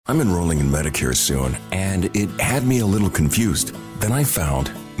I'm enrolling in Medicare soon, and it had me a little confused. Then I found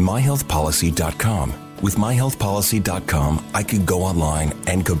myhealthpolicy.com. With myhealthpolicy.com, I could go online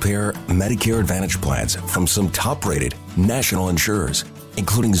and compare Medicare Advantage plans from some top-rated national insurers,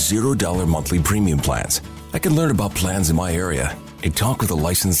 including $0 monthly premium plans. I can learn about plans in my area and talk with a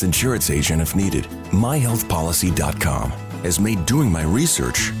licensed insurance agent if needed. myhealthpolicy.com has made doing my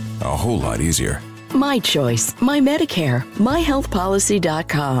research a whole lot easier. My choice, my Medicare,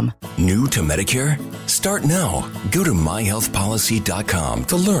 myhealthpolicy.com. New to Medicare? Start now. Go to myhealthpolicy.com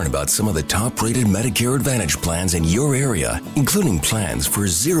to learn about some of the top-rated Medicare Advantage plans in your area, including plans for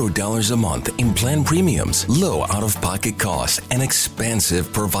 $0 a month in plan premiums, low out-of-pocket costs, and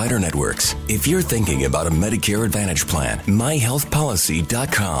expansive provider networks. If you're thinking about a Medicare Advantage plan,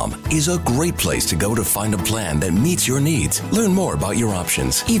 myhealthpolicy.com is a great place to go to find a plan that meets your needs. Learn more about your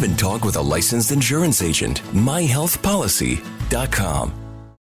options. Even talk with a licensed insurance agent. myhealthpolicy.com.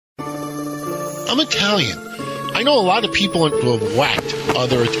 I'm Italian. I know a lot of people who have whacked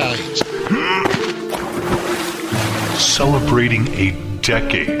other Italians. Celebrating a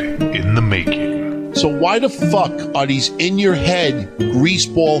decade in the making. So why the fuck are these in-your-head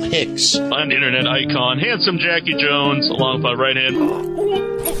greaseball hicks? An internet icon, handsome Jackie Jones, along with my right hand.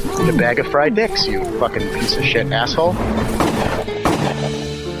 The bag of fried dicks, you fucking piece of shit asshole.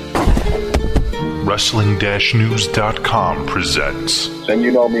 Wrestling-News.com presents. And you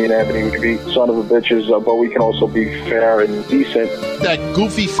know me and Anthony, we can be son of a bitches, but we can also be fair and decent. That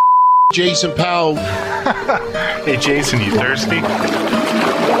goofy Jason Powell. Hey Jason, you thirsty?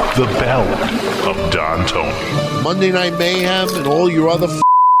 The Ballad of Don Tony. Monday Night Mayhem and all your other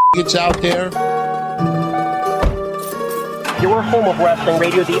gets out there. Your home of wrestling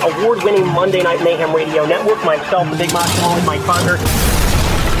radio, the award-winning Monday Night Mayhem radio network. Myself, the Big Macho, my partner.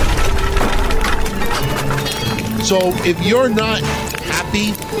 So if you're not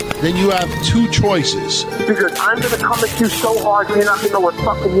happy, then you have two choices. Because I'm going to come at you so hard you're not going to know what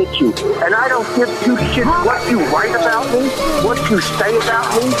fucking hit you. And I don't give two shits what you write about me, what you say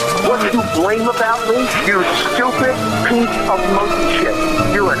about me, what you blame about me. You stupid piece of monkey shit.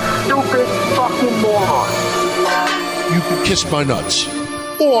 You're a stupid fucking moron. You can kiss my nuts.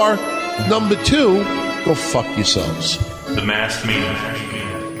 Or, number two, go fuck yourselves. The Masked Man,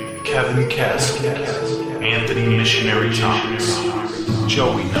 Kevin Caskett, Anthony Missionary Thomas,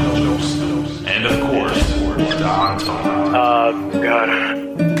 Joey Knows, and of course, Don Tony. God.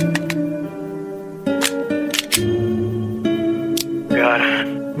 God.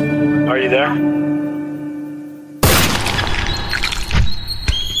 Are you there?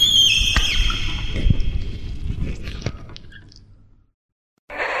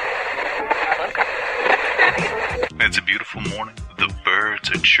 It's a beautiful morning. The birds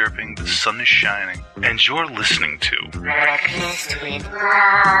are chirping, the sun is shining, and you're listening to Breakfast with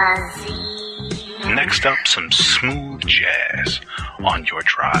Blasi. Next up, some smooth jazz on your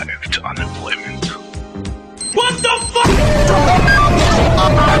drive to unemployment. What the fuck?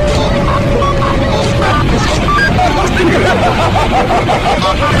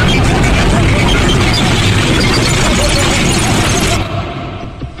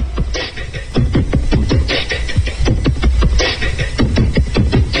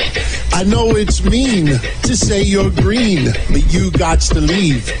 I know it's mean to say you're green, but you gots to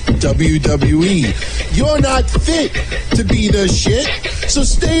leave WWE. You're not fit to be the shit, so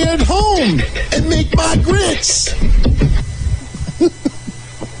stay at home and make my grits.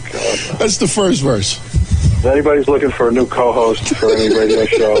 That's the first verse. If anybody's looking for a new co-host for any radio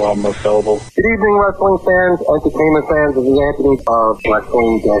show, I'm available. Good evening, wrestling fans, entertainment fans. This is Anthony of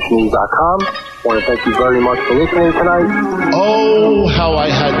Wrestling-News.com. I want to thank you very much for listening tonight. Oh, how I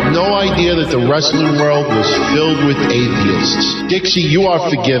had no idea that the wrestling world was filled with atheists. Dixie, you are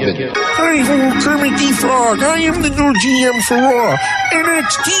forgiven. Hi, ho, Kermit the Frog. I am the new GM for Raw.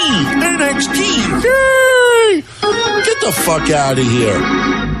 NXT. Yay! Get the fuck out of here.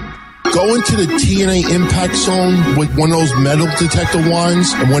 Go into the TNA Impact Zone with one of those metal detector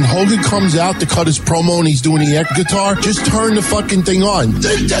wands, and when Hogan comes out to cut his promo and he's doing the air guitar, just turn the fucking thing on.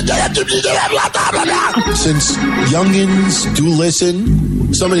 Since youngins do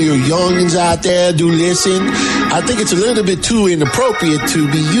listen, some of you youngins out there do listen, I think it's a little bit too inappropriate to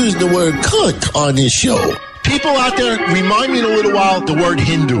be using the word cunt on this show. People out there, remind me in a little while the word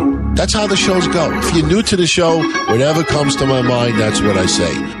Hindu. That's how the shows go. If you're new to the show, whatever comes to my mind, that's what I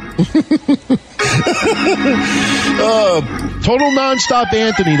say. Total nonstop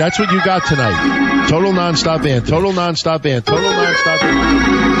Anthony. That's what you got tonight. Total nonstop Anthony. Total nonstop Anthony. Total nonstop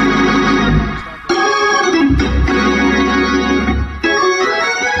Anthony.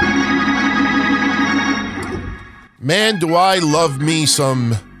 Man, do I love me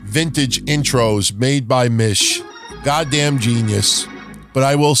some vintage intros made by Mish. Goddamn genius. But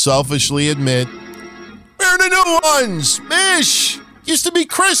I will selfishly admit, where are the new ones? Mish! Used to be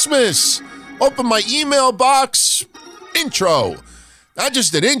Christmas. Open my email box. Intro. Not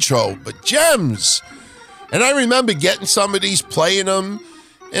just an intro, but gems. And I remember getting some of these, playing them,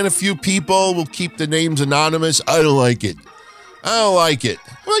 and a few people will keep the names anonymous. I don't like it. I'm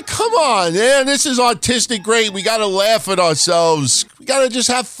like, come on, man. This is artistic great. We got to laugh at ourselves. We got to just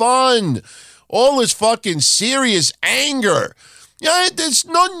have fun. All this fucking serious anger. Yeah, there's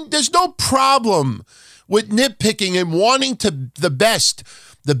no problem with nitpicking and wanting the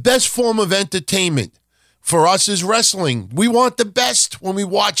best form of entertainment. For us is wrestling. We want the best when we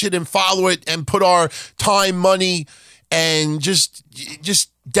watch it and follow it and put our time, money, and just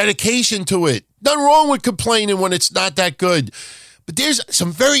dedication to it. Nothing wrong with complaining when it's not that good. But there's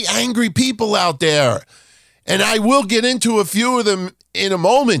some very angry people out there. And I will get into a few of them in a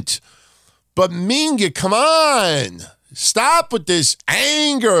moment. But Minga, come on. Stop with this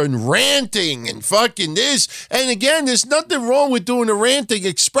anger and ranting and fucking this. And again, there's nothing wrong with doing the ranting.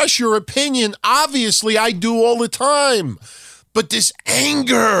 Express your opinion. Obviously, I do all the time. But this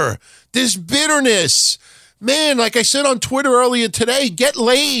anger, this bitterness, man, like I said on Twitter earlier today, get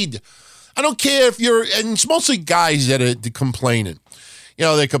laid. I don't care if you're, and it's mostly guys that are complaining. You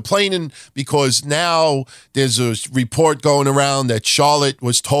know, they're complaining because now there's a report going around that Charlotte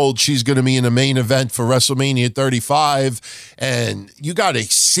was told she's going to be in the main event for WrestleMania 35. And you got to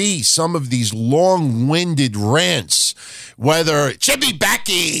see some of these long-winded rants, whether it should be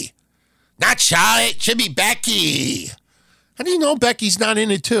Becky, not Charlotte, it should be Becky. How do you know Becky's not in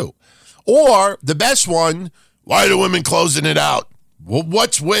it too? Or the best one, why are the women closing it out? Well,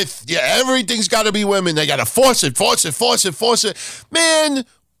 what's with, everything's got to be women. They got to force it. Man,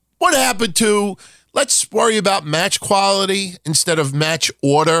 what happened to, let's worry about match quality instead of match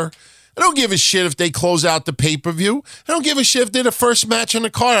order. I don't give a shit if they close out the pay-per-view. I don't give a shit if they're the first match on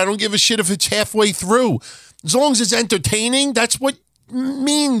the card. I don't give a shit if it's halfway through. As long as it's entertaining, that's what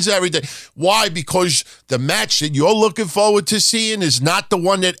means everything. Why? Because the match that you're looking forward to seeing is not the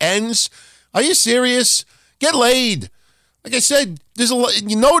one that ends? Are you serious? Get laid. Like I said, there's a lot.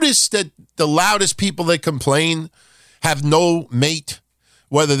 You notice that the loudest people that complain have no mate,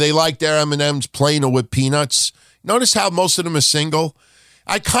 whether they like their M&Ms plain or with peanuts. Notice how most of them are single.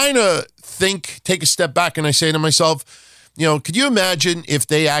 I kind of take a step back and I say to myself, could you imagine if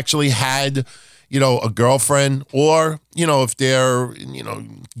they actually had, a girlfriend or, if they're,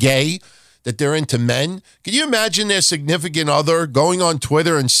 gay, that they're into men? Could you imagine their significant other going on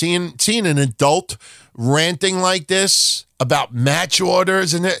Twitter and seeing an adult ranting like this about match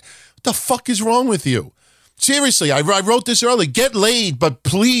orders and what the fuck is wrong with you? Seriously, I wrote this early. Get laid, but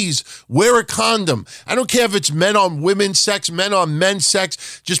please wear a condom. I don't care if it's men on women's sex, men on men's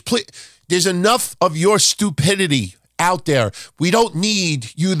sex. Just please, there's enough of your stupidity out there. We don't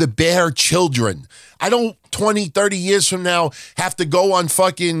need you to bear children. I don't 20, 30 years from now have to go on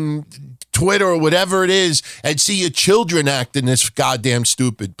fucking Twitter or whatever it is and see your children acting this goddamn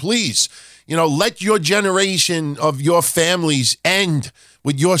stupid. Please, let your generation of your families end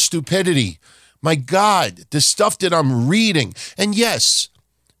with your stupidity. My God, the stuff that I'm reading. And yes,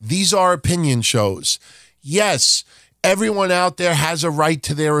 these are opinion shows. Yes, everyone out there has a right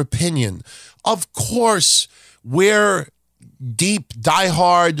to their opinion. Of course, we're deep,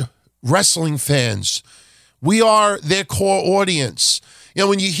 diehard wrestling fans. We are their core audience.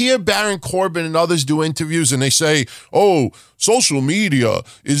 When you hear Baron Corbin and others do interviews and they say, social media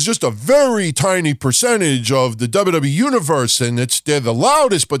is just a very tiny percentage of the WWE universe and they're the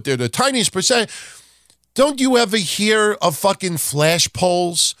loudest, but they're the tiniest percent. Don't you ever hear of fucking flash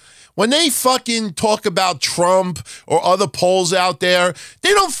polls? When they fucking talk about Trump or other polls out there,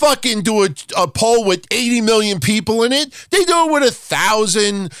 they don't fucking do a poll with 80 million people in it. They do it with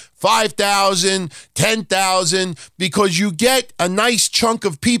 1,000, 5,000, 10,000, because you get a nice chunk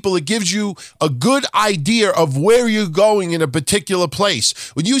of people. It gives you a good idea of where you're going in a particular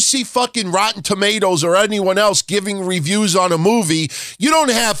place. When you see fucking Rotten Tomatoes or anyone else giving reviews on a movie, you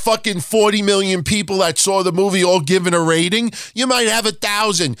don't have fucking 40 million people that saw the movie all giving a rating. You might have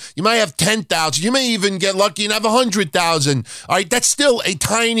 1,000. You might have 10,000. You may even get lucky and have 100,000. All right, that's still a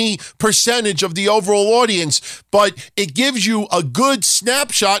tiny percentage of the overall audience, but it gives you a good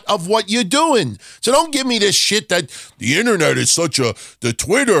snapshot of what you're doing. So don't give me this shit that the internet is the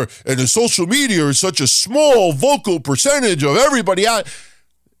Twitter and the social media is such a small vocal percentage of everybody out.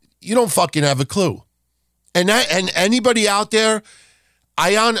 You don't fucking have a clue. And anybody out there,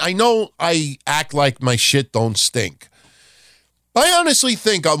 I know I act like my shit don't stink. I honestly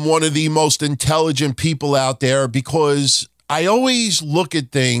think I'm one of the most intelligent people out there because I always look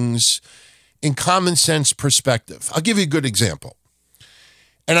at things in common sense perspective. I'll give you a good example.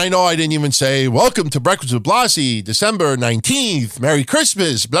 And I know I didn't even say, welcome to Breakfast with Blasi, December 19th, Merry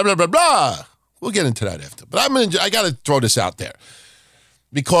Christmas, blah, blah, blah, blah. We'll get into that after. But I got to throw this out there.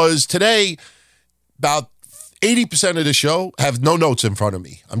 Because today, about 80% of the show have no notes in front of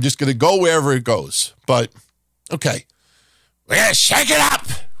me. I'm just going to go wherever it goes. But, okay. We're going to shake it up.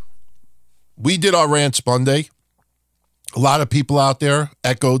 We did our rants Monday. A lot of people out there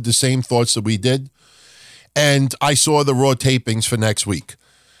echoed the same thoughts that we did. And I saw the Raw tapings for next week.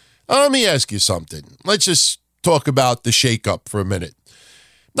 Let me ask you something. Let's just talk about the shakeup for a minute.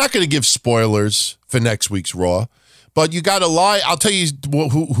 Not going to give spoilers for next week's Raw, but you got to lie. I'll tell you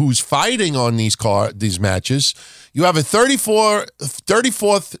who's fighting on these matches. You have a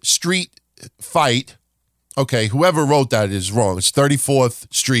 34th Street fight. Okay, whoever wrote that is wrong. It's 34th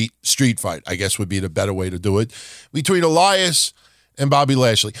Street fight, I guess would be the better way to do it, between Elias and Bobby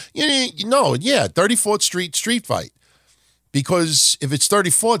Lashley. 34th Street fight. Because if it's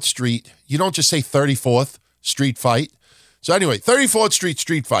 34th Street, you don't just say 34th Street fight. So anyway, 34th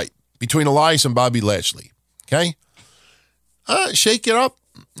Street fight between Elias and Bobby Lashley. Okay? Shake it up.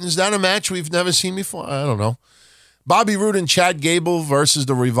 Is that a match we've never seen before? I don't know. Bobby Roode and Chad Gable versus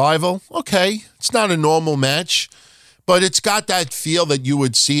The Revival. Okay. It's not a normal match, but it's got that feel that you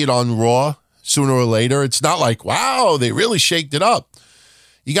would see it on Raw sooner or later. It's not like, wow, they really shaked it up.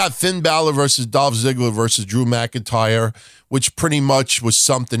 You got Finn Balor versus Dolph Ziggler versus Drew McIntyre, which pretty much was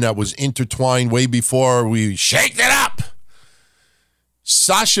something that was intertwined way before we shaked it up.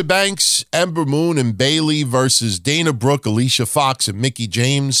 Sasha Banks, Ember Moon, and Bayley versus Dana Brooke, Alicia Fox, and Mickie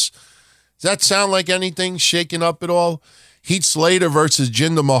James. Does that sound like anything shaken up at all? Heath Slater versus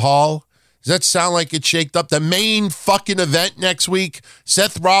Jinder Mahal. Does that sound like it's shaked up? The main fucking event next week,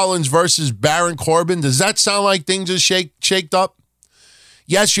 Seth Rollins versus Baron Corbin. Does that sound like things are shaked up?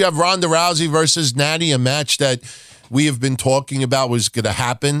 Yes, you have Ronda Rousey versus Natty, a match that we have been talking about was going to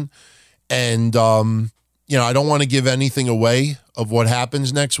happen. And, I don't want to give anything away of what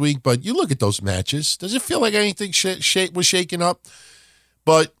happens next week, but you look at those matches. Does it feel like anything was shaken up?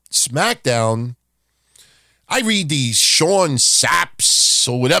 But SmackDown, I read these Sean Saps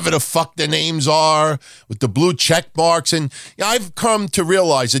or whatever the fuck their names are with the blue check marks. And I've come to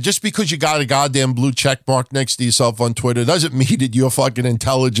realize that just because you got a goddamn blue check mark next to yourself on Twitter doesn't mean that your fucking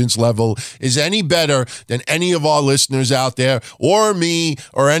intelligence level is any better than any of our listeners out there or me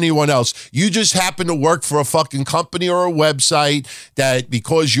or anyone else. You just happen to work for a fucking company or a website that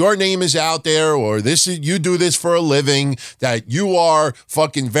because your name is out there or you do this for a living that you are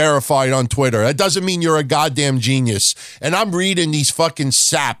fucking verified on Twitter. That doesn't mean you're a goddamn genius. And I'm reading these fucking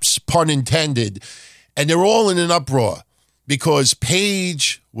saps, pun intended, and they're all in an uproar because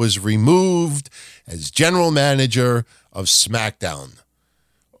Paige was removed as general manager of SmackDown.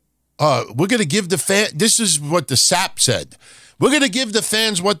 We're going to give the fan, this is what the sap said, we're going to give the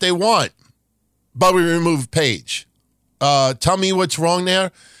fans what they want, but we removed Paige. Tell me what's wrong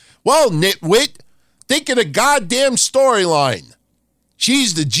there. Well, nitwit, think of the goddamn storyline.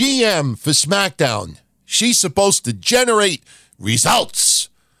 She's the GM for SmackDown. She's supposed to generate results.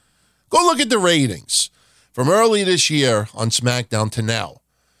 Go look at the ratings from early this year on SmackDown to now.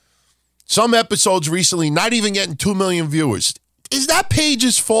 Some episodes recently not even getting 2 million viewers. Is that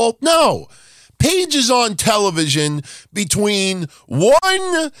Paige's fault? No. Paige is on television between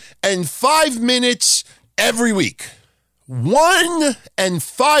 1 and 5 minutes every week. 1 and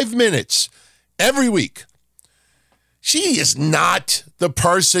 5 minutes every week. She is not the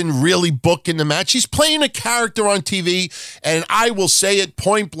person really booking the match. She's playing a character on TV, and I will say it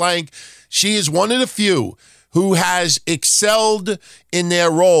point blank, she is one of the few who has excelled in their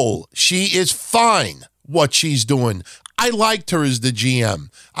role. She is fine what she's doing. I liked her as the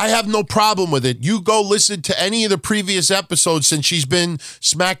GM. I have no problem with it. You go listen to any of the previous episodes since she's been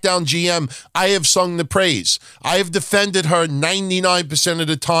SmackDown GM. I have sung the praise. I have defended her 99% of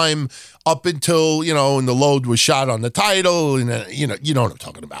the time up until, and the load was shot on the title. And, you know what I'm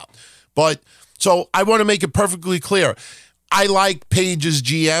talking about. But so I want to make it perfectly clear. I like Paige's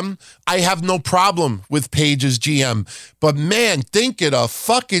GM. I have no problem with Paige's GM. But man, think of a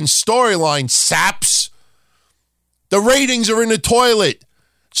fucking storyline, saps. The ratings are in the toilet.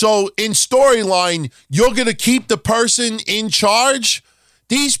 So in storyline, you're going to keep the person in charge?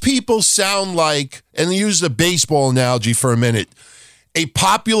 These people sound like, and use the baseball analogy for a minute, a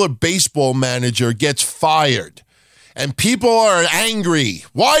popular baseball manager gets fired. And people are angry.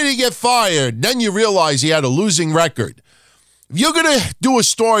 Why did he get fired? Then you realize he had a losing record. If you're going to do a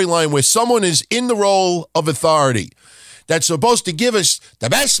storyline where someone is in the role of authority that's supposed to give us the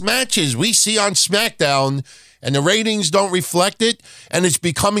best matches we see on SmackDown, and the ratings don't reflect it, and it's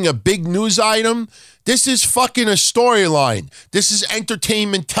becoming a big news item, this is fucking a storyline. This is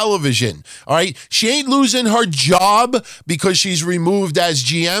entertainment television, all right? She ain't losing her job because she's removed as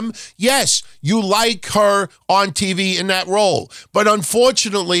GM. Yes, you like her on TV in that role. But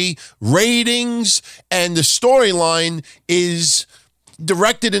unfortunately, ratings and the storyline is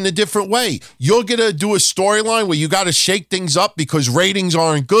directed in a different way. You're going to do a storyline where you got to shake things up because ratings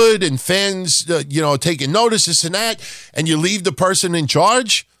aren't good and fans, taking notice, this and that, and you leave the person in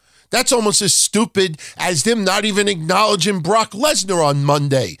charge? That's almost as stupid as them not even acknowledging Brock Lesnar on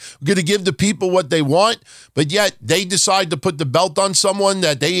Monday. We're going to give the people what they want, but yet they decide to put the belt on someone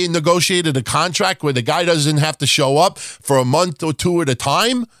that they negotiated a contract where the guy doesn't have to show up for a month or two at a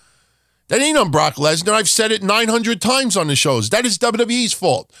time. That ain't on Brock Lesnar. I've said it 900 times on the shows. That is WWE's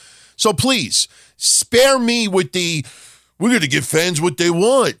fault. So please, spare me with we're going to give fans what they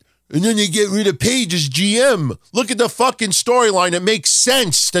want. And then you get rid of Paige as GM. Look at the fucking storyline. It makes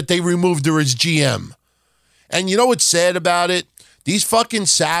sense that they removed her as GM. And you know what's sad about it? These fucking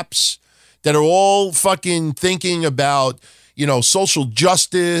saps that are all fucking thinking about, social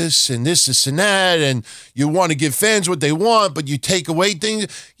justice and this and that, and you want to give fans what they want, but you take away things.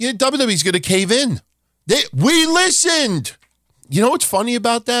 WWE's going to cave in. We listened. You know what's funny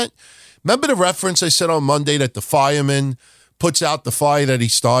about that? Remember the reference I said on Monday that the fireman puts out the fire that he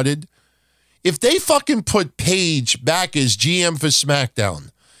started? If they fucking put Paige back as GM for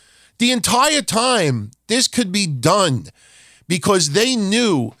SmackDown, the entire time this could be done because they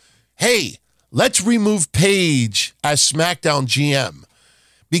knew, hey, let's remove Paige as SmackDown GM.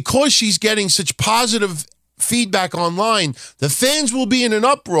 Because she's getting such positive feedback online, the fans will be in an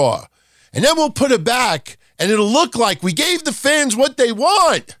uproar. And then we'll put her back and it'll look like we gave the fans what they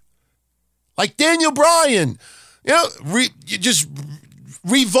want. Like Daniel Bryan. You just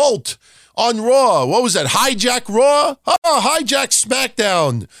revolt on Raw. What was that? Hijack Raw? Hijack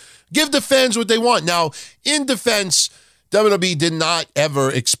SmackDown. Give the fans what they want. Now, in defense, WWE did not ever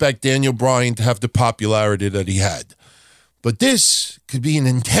expect Daniel Bryan to have the popularity that he had. But this could be an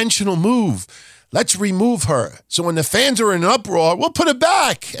intentional move. Let's remove her. So when the fans are in an uproar, we'll put her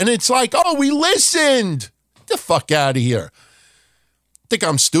back. And it's like, oh, we listened. Get the fuck out of here. Think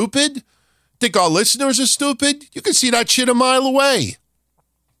I'm stupid? Think our listeners are stupid? You can see that shit a mile away.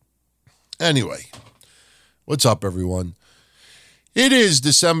 Anyway, what's up, everyone? It is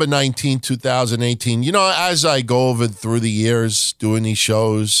December 19, 2018. As I go over through the years doing these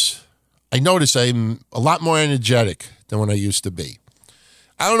shows, I notice I'm a lot more energetic than when I used to be.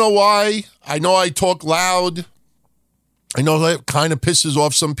 I don't know why. I know I talk loud. I know that kind of pisses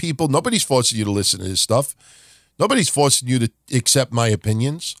off some people. Nobody's forcing you to listen to this stuff. Nobody's forcing you to accept my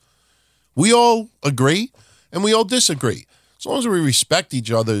opinions. We all agree and we all disagree. As long as we respect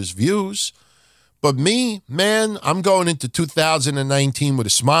each other's views. But me, man, I'm going into 2019 with a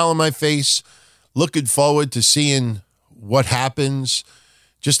smile on my face, looking forward to seeing what happens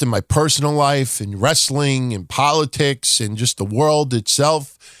just in my personal life, in wrestling, in politics, and just the world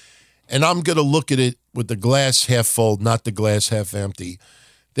itself. And I'm going to look at it with the glass half full, not the glass half empty.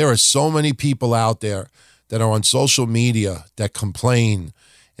 There are so many people out there that are on social media that complain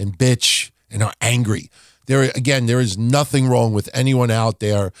and bitch and are angry. There is nothing wrong with anyone out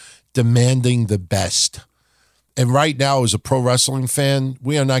there demanding the best. And right now, as a pro wrestling fan,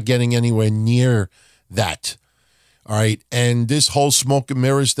 we are not getting anywhere near that. All right. And this whole smoke and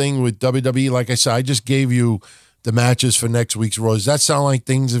mirrors thing with WWE, like I said, I just gave you the matches for next week's Raw. Does that sound like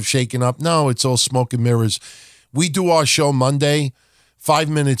things have shaken up? No, it's all smoke and mirrors. We do our show Monday, 5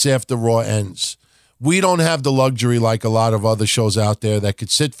 minutes after Raw ends. We don't have the luxury like a lot of other shows out there that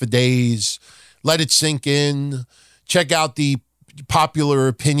could sit for days, let it sink in, check out the popular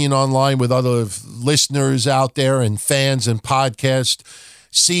opinion online with other listeners out there and fans and podcasts,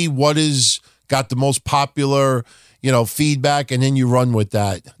 see what is got the most popular, feedback, and then you run with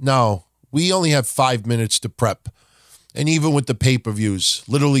that. No, we only have 5 minutes to prep. And even with the pay-per-views,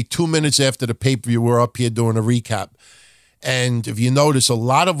 literally 2 minutes after the pay-per-view, we're up here doing a recap. And if you notice, a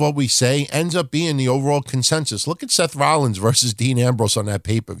lot of what we say ends up being the overall consensus. Look at Seth Rollins versus Dean Ambrose on that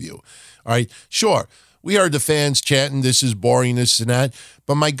pay-per-view. All right, sure, we heard the fans chanting, this is boring, this and that.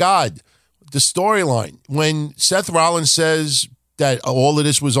 But my God, the storyline, when Seth Rollins says that all of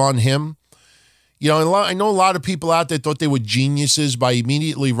this was on him, I know a lot of people out there thought they were geniuses by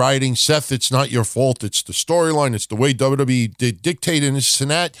immediately writing, Seth, it's not your fault, it's the storyline, it's the way WWE dictated this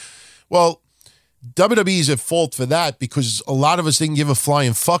and that. Well, WWE is at fault for that because a lot of us didn't give a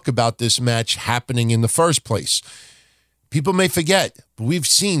flying fuck about this match happening in the first place. People may forget, but we've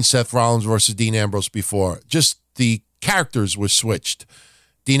seen Seth Rollins versus Dean Ambrose before. Just the characters were switched.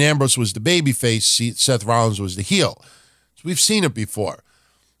 Dean Ambrose was the babyface, Seth Rollins was the heel. So we've seen it before.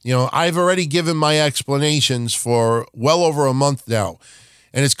 You know, I've already given my explanations for well over a month now.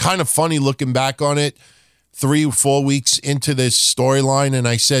 And it's kind of funny looking back on it 3 or 4 weeks into this storyline. And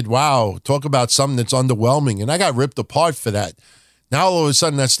I said, wow, talk about something that's underwhelming. And I got ripped apart for that. Now, all of a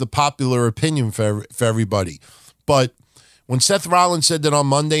sudden, that's the popular opinion for everybody. But when Seth Rollins said that on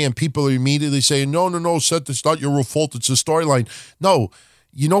Monday and people are immediately saying, no, Seth, it's not your fault, it's a storyline. No,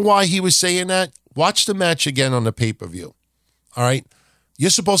 you know why he was saying that? Watch the match again on the pay-per-view. All right? You're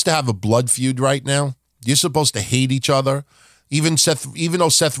supposed to have a blood feud right now. You're supposed to hate each other. Even though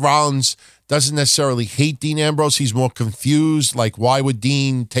Seth Rollins doesn't necessarily hate Dean Ambrose, he's more confused. Like, why would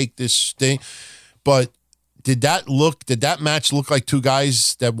Dean take this thing? But did that match look like two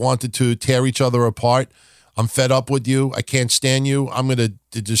guys that wanted to tear each other apart? I'm fed up with you. I can't stand you. I'm going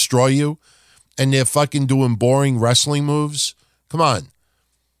to destroy you. And they're fucking doing boring wrestling moves. Come on.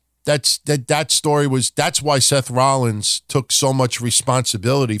 That story that's why Seth Rollins took so much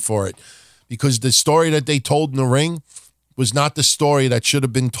responsibility for it, because the story that they told in the ring was not the story that should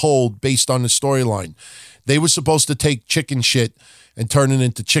have been told based on the storyline. They were supposed to take chicken shit and turn it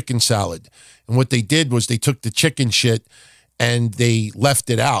into chicken salad. And what they did was they took the chicken shit and they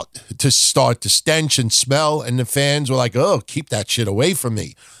left it out to start the stench and smell, and the fans were like, oh, keep that shit away from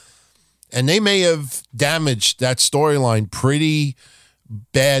me. And they may have damaged that storyline pretty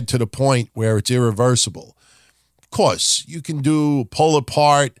bad to the point where it's irreversible. Of course, you can pull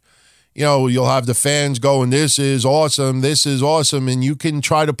apart, you know, you'll have the fans going, this is awesome, and you can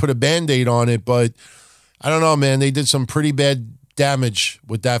try to put a Band-Aid on it, but I don't know, man, they did some pretty bad damage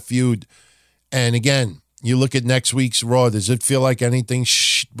with that feud. And again, you look at next week's Raw, does it feel like anything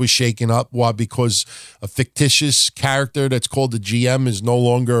was shaken up? Why? Because a fictitious character that's called the GM is no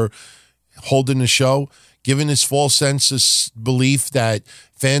longer holding the show, giving this false sense of belief that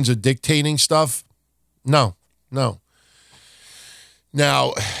fans are dictating stuff? No.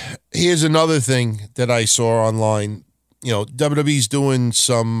 Now, here's another thing that I saw online. You know, WWE's doing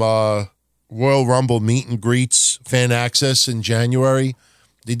some Royal Rumble meet and greets, fan access in January.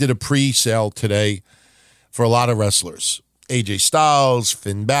 They did a pre-sale today for a lot of wrestlers. AJ Styles,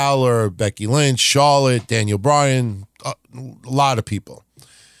 Finn Balor, Becky Lynch, Charlotte, Daniel Bryan, a lot of people.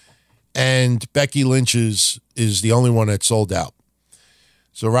 And Becky Lynch's is the only one that sold out.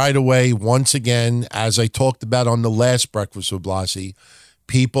 So right away, once again, as I talked about on the last Breakfast with Blasi,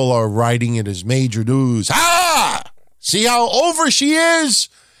 people are writing it as major news. See how over she is?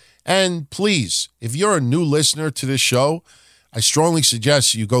 And please, if you're a new listener to this show, I strongly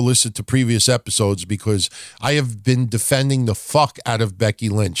suggest you go listen to previous episodes, because I have been defending the fuck out of Becky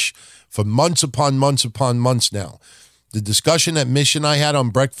Lynch for months upon months upon months now. The discussion that Mish and I had on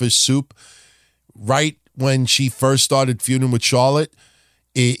Breakfast Soup, right when she first started feuding with Charlotte,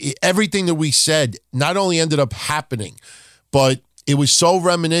 everything that we said not only ended up happening, but it was so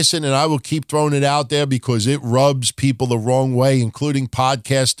reminiscent, and I will keep throwing it out there because it rubs people the wrong way, including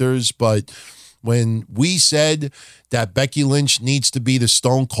podcasters. But when we said that Becky Lynch needs to be the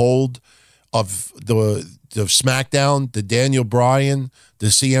Stone Cold of the SmackDown, the Daniel Bryan, the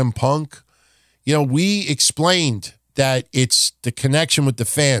CM Punk, you know, we explained that it's the connection with the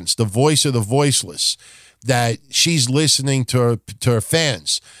fans, the voice of the voiceless, that she's listening to her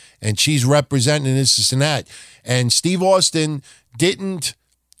fans, and she's representing this and that. And Steve Austin didn't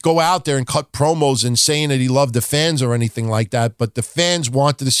go out there and cut promos and saying that he loved the fans or anything like that, but the fans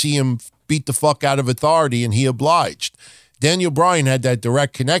wanted to see him beat the fuck out of authority, and he obliged. Daniel Bryan had that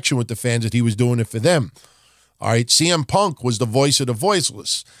direct connection with the fans that he was doing it for them. All right, CM Punk was the voice of the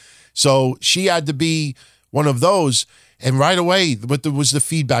voiceless. So she had to be one of those. And right away, what was the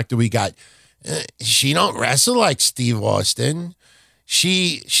feedback that we got? She don't wrestle like Steve Austin.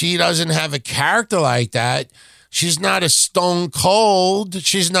 She doesn't have a character like that. She's not a Stone Cold.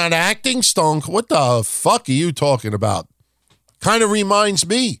 She's not acting Stone Cold. What the fuck are you talking about? Kind of reminds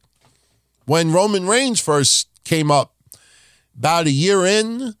me when Roman Reigns first came up, about a year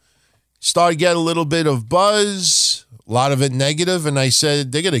in, started getting a little bit of buzz, a lot of it negative, and I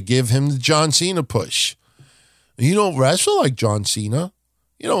said, they're going to give him the John Cena push. You don't wrestle like John Cena.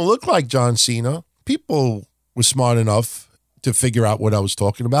 You don't look like John Cena. People were smart enough to figure out what I was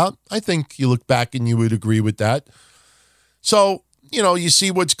talking about. I think you look back and you would agree with that. So, you know, you see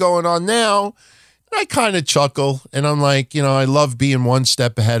what's going on now, and I kind of chuckle, and I'm like, you know, I love being one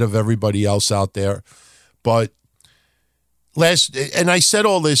step ahead of everybody else out there. But and I said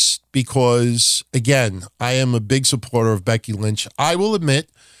all this because, again, I am a big supporter of Becky Lynch. I will admit,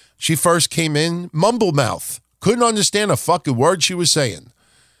 she first came in, mumble mouth. Couldn't understand a fucking word she was saying.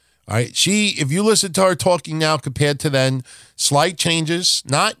 All right. If you listen to her talking now compared to then, slight changes,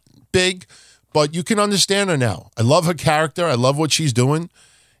 not big, but you can understand her now. I love her character. I love what she's doing.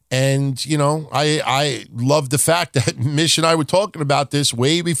 And, I love the fact that Mish and I were talking about this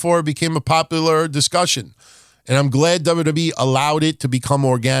way before it became a popular discussion. And I'm glad WWE allowed it to become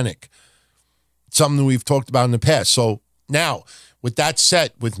organic. Something that we've talked about in the past. So now, with that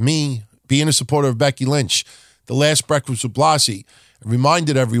said, with me being a supporter of Becky Lynch, the last Breakfast with Blasi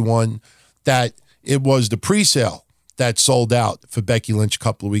reminded everyone that it was the pre-sale that sold out for Becky Lynch a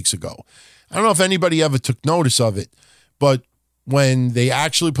couple of weeks ago. I don't know if anybody ever took notice of it, but when they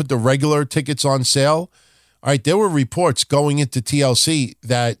actually put the regular tickets on sale, all right, there were reports going into TLC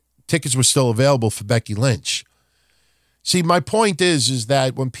that tickets were still available for Becky Lynch. See, my point is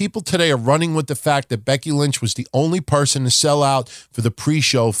that when people today are running with the fact that Becky Lynch was the only person to sell out for the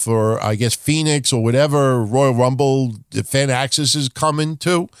pre-show for, I guess, Phoenix or whatever Royal Rumble fan access is coming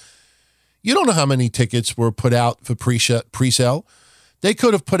to, you don't know how many tickets were put out for pre-sale. They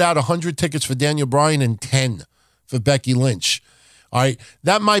could have put out 100 tickets for Daniel Bryan and 10 for Becky Lynch. All right,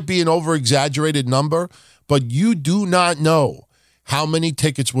 that might be an over-exaggerated number, but you do not know how many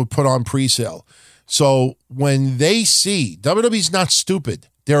tickets were put on pre-sale. So when they see, WWE's not stupid.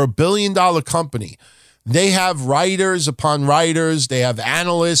 They're a billion-dollar company. They have writers upon writers. They have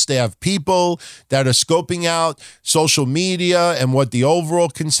analysts. They have people that are scoping out social media and what the overall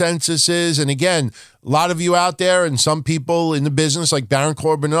consensus is. And again, a lot of you out there and some people in the business like Baron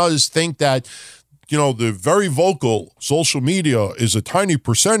Corbin and others think that, the very vocal social media is a tiny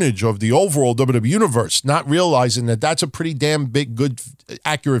percentage of the overall WWE universe, not realizing that that's a pretty damn big, good,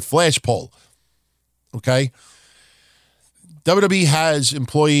 accurate flash poll. Okay? WWE has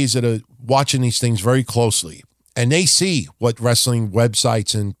employees that are watching these things very closely, and they see what wrestling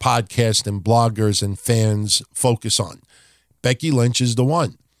websites and podcasts and bloggers and fans focus on. Becky Lynch is the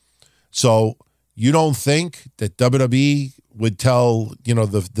one. So you don't think that WWE would tell,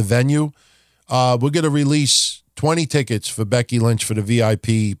 the venue, we're going to release 20 tickets for Becky Lynch for the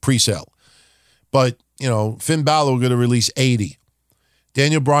VIP presale. But, Finn Balor, we're going to release 80.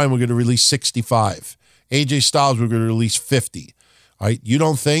 Daniel Bryan, we're going to release 65. AJ Styles, we're going to release 50. All right, you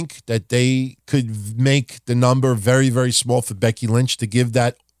don't think that they could make the number very, very small for Becky Lynch to give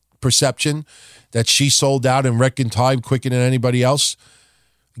that perception that she sold out in record time quicker than anybody else?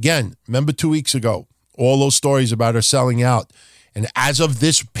 Again, remember 2 weeks ago, all those stories about her selling out. And as of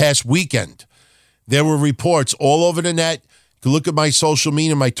this past weekend, there were reports all over the net. You can look at my social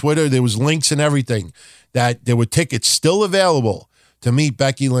media, my Twitter, there was links and everything, that there were tickets still available to meet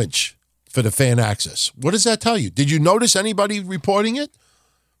Becky Lynch for the fan access. What does that tell you? Did you notice anybody reporting it?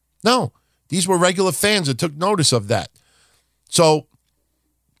 No. These were regular fans that took notice of that. So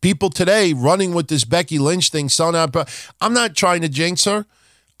people today running with this Becky Lynch thing, selling out. I'm not trying to jinx her.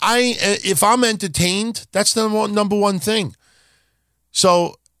 If I'm entertained, that's the number one thing.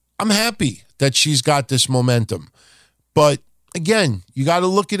 So I'm happy that she's got this momentum. But again, you got to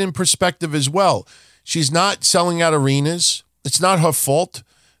look at it in perspective as well. She's not selling out arenas. It's not her fault.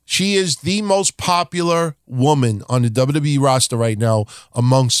 She is the most popular woman on the WWE roster right now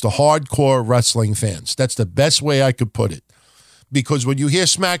amongst the hardcore wrestling fans. That's the best way I could put it. Because when you hear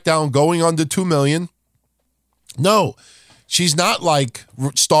SmackDown going under 2 million, no, she's not like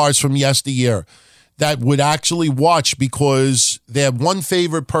stars from yesteryear that would actually watch because they have one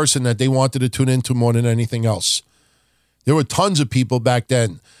favorite person that they wanted to tune into more than anything else. There were tons of people back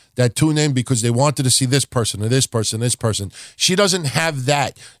then that tune in because they wanted to see this person or this person, this person. She doesn't have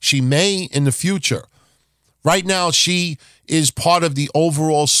that. She may in the future. Right now, she is part of the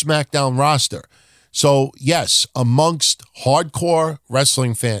overall SmackDown roster. So, yes, amongst hardcore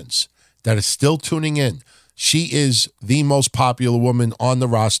wrestling fans that are still tuning in, she is the most popular woman on the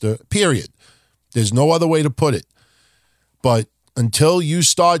roster, period. There's no other way to put it. But until you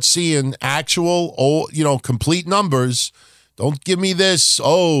start seeing actual, complete numbers, don't give me this,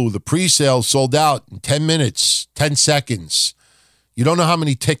 the pre-sale sold out in 10 minutes, 10 seconds. You don't know how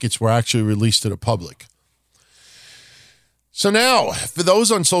many tickets were actually released to the public. So now, for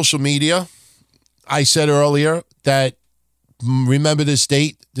those on social media, I said earlier that, remember this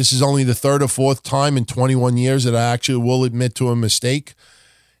date, this is only the third or fourth time in 21 years that I actually will admit to a mistake.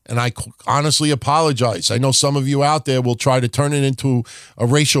 And I honestly apologize. I know some of you out there will try to turn it into a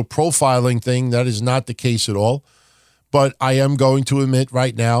racial profiling thing. That is not the case at all. But I am going to admit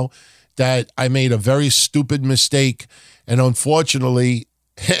right now that I made a very stupid mistake. And unfortunately,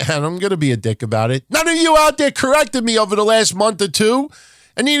 and I'm going to be a dick about it, none of you out there corrected me over the last month or two.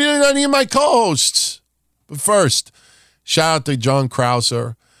 And neither did any of my co-hosts. But first, shout out to John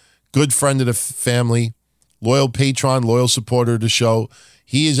Krauser, good friend of the family, loyal patron, loyal supporter of the show.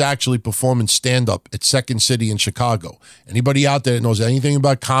 He is actually performing stand-up at Second City in Chicago. Anybody out there that knows anything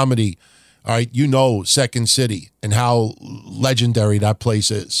about comedy, all right, you know Second City and how legendary that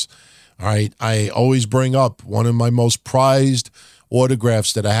place is. All right, I always bring up one of my most prized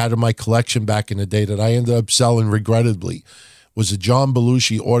autographs that I had in my collection back in the day that I ended up selling regrettably was a John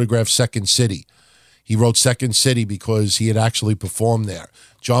Belushi autograph Second City. He wrote Second City because he had actually performed there.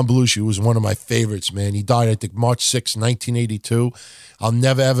 John Belushi was one of my favorites, man. He died, I think, March 6, 1982. I'll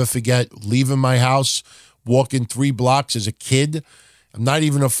never, ever forget leaving my house, walking 3 blocks as a kid. I'm not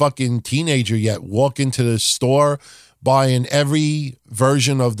even a fucking teenager yet. Walking to the store, buying every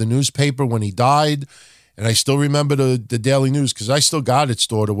version of the newspaper when he died. And I still remember the Daily News because I still got it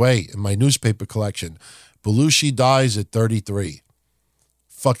stored away in my newspaper collection. Belushi dies at 33.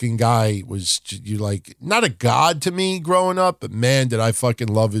 Fucking guy was, you like, not a god to me growing up, but man, did I fucking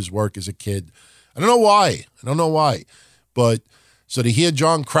love his work as a kid. I don't know why. But so to hear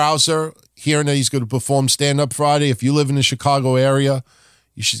John Krauser, hearing that he's going to perform stand-up Friday, if you live in the Chicago area,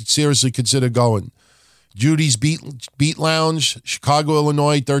 you should seriously consider going. Judy's Beat Lounge, Chicago,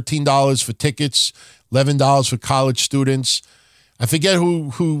 Illinois, $13 for tickets, $11 for college students. I forget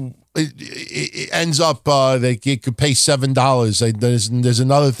who it ends up they could pay $7. There's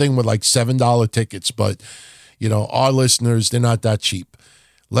another thing with like $7 tickets, but you know, our listeners, they're not that cheap.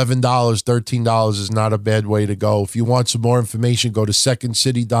 $11, $13 is not a bad way to go. If you want some more information, go to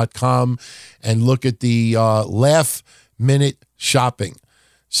secondcity.com and look at the Laugh Minute Shopping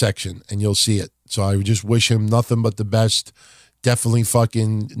section, and you'll see it. So I just wish him nothing but the best. Definitely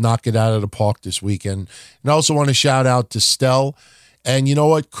fucking knock it out of the park this weekend. And I also want to shout out to Stell. And you know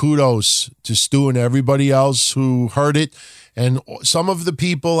what? Kudos to Stu and everybody else who heard it. And some of the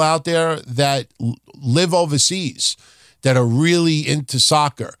people out there that live overseas that are really into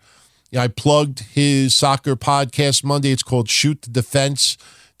soccer. I plugged his soccer podcast Monday. It's called Shoot the Defense.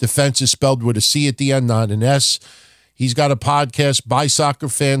 Defense is spelled with a C at the end, not an S. He's got a podcast by soccer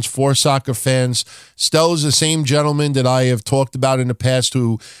fans, for soccer fans. Stell is the same gentleman that I have talked about in the past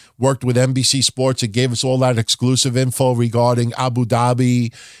who worked with NBC Sports and gave us all that exclusive info regarding Abu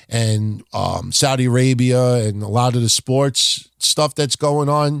Dhabi and Saudi Arabia and a lot of the sports stuff that's going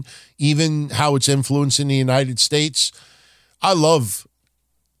on, even how it's influencing the United States. I love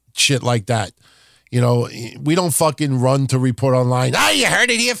shit like that. You know, we don't fucking run to report online. You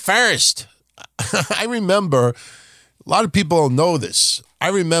heard it here first. I remember... A lot of people don't know this. I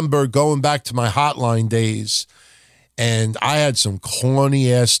remember going back to my hotline days, and I had some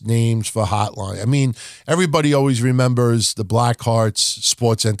corny-ass names for hotline. I mean, everybody always remembers the Black Hearts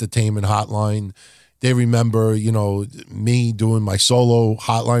Sports Entertainment Hotline. They remember, you know, me doing my solo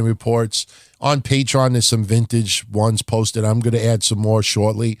hotline reports. On Patreon, there's some vintage ones posted. I'm going to add some more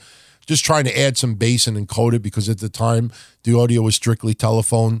shortly. Just trying to add some bass and encode it because at the time, the audio was strictly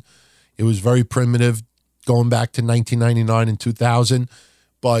telephone. It was very primitive, going back to 1999 and 2000.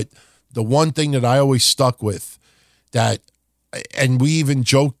 But the one thing that I always stuck with that, and we even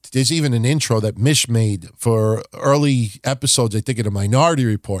joked, there's even an intro that Mish made for early episodes, I think, of the Minority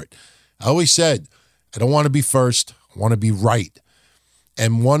Report. I always said, I don't want to be first, I want to be right.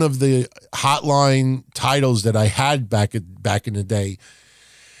 And one of the hotline titles that I had back in the day,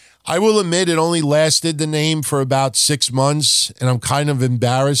 I will admit it only lasted the name for about 6 months, and I'm kind of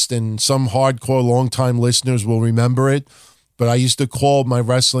embarrassed, and some hardcore longtime listeners will remember it, but I used to call my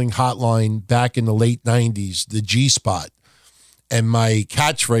wrestling hotline back in the late 90s the G-Spot, and my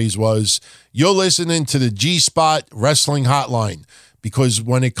catchphrase was, you're listening to the G-Spot Wrestling Hotline, because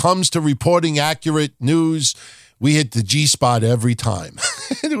when it comes to reporting accurate news, we hit the G-Spot every time.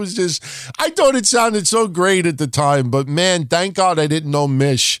 It was just, I thought it sounded so great at the time, but man, thank God I didn't know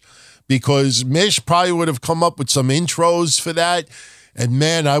Mish, because Mish probably would have come up with some intros for that, and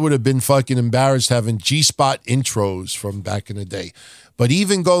man, I would have been fucking embarrassed having G-Spot intros from back in the day. But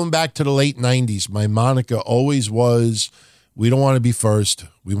even going back to the late 90s, my moniker always was, we don't want to be first,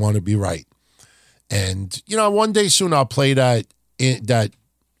 we want to be right. And, you know, one day soon I'll play that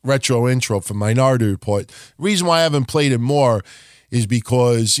retro intro for Minority Report. The reason why I haven't played it more is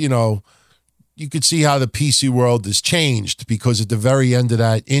because, you know, you could see how the PC world has changed, because at the very end of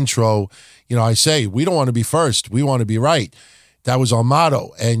that intro, you know, I say, we don't want to be first, we want to be right. That was our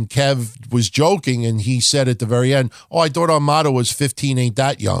motto. And Kev was joking, and he said at the very end, I thought our motto was 15 ain't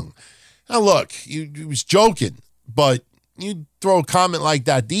that young. Now look, he was joking, but you throw a comment like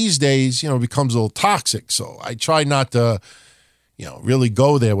that these days, you know, it becomes a little toxic. So I try not to, you know, really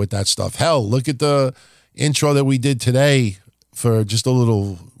go there with that stuff. Hell, look at the intro that we did today for just a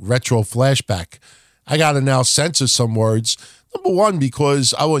little retro flashback. I got to now censor some words. Number one,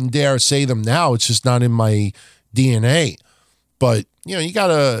 because I wouldn't dare say them now. It's just not in my DNA. But, you got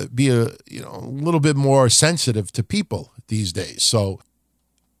to be a little bit more sensitive to people these days. So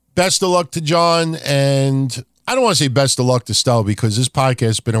best of luck to John. And I don't want to say best of luck to Stella because this podcast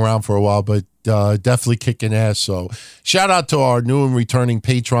has been around for a while, but definitely kicking ass. So shout out to our new and returning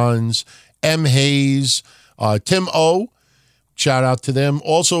patrons, M. Hayes, Tim O. Shout out to them.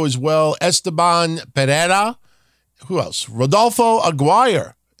 Also as well, Esteban Pereira. Who else? Rodolfo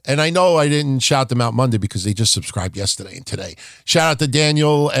Aguirre. And I know I didn't shout them out Monday because they just subscribed yesterday and today. Shout out to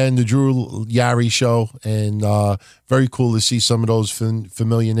Daniel and the Drew Yari show. And very cool to see some of those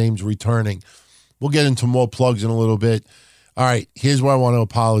familiar names returning. We'll get into more plugs in a little bit. All right, here's where I want to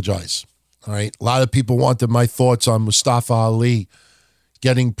apologize. All right, a lot of people wanted my thoughts on Mustafa Ali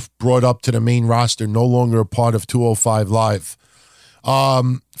getting brought up to the main roster, no longer a part of 205 Live.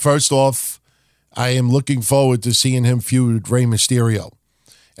 First off, I am looking forward to seeing him feud with Rey Mysterio.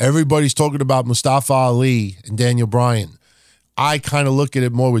 Everybody's talking about Mustafa Ali and Daniel Bryan. I kind of look at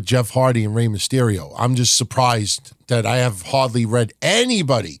it more with Jeff Hardy and Rey Mysterio. I'm just surprised that I have hardly read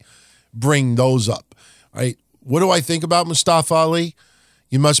anybody bring those up. Right? What do I think about Mustafa Ali?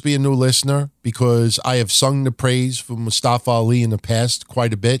 You must be a new listener because I have sung the praise for Mustafa Ali in the past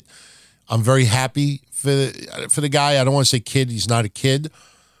quite a bit. I'm very happy for the guy. I don't want to say kid. He's not a kid.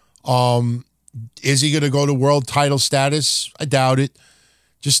 Is he going to go to world title status? I doubt it.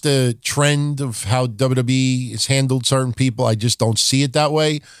 Just the trend of how WWE has handled certain people, I just don't see it that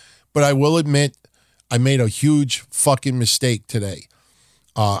way. But I will admit, I made a huge fucking mistake today.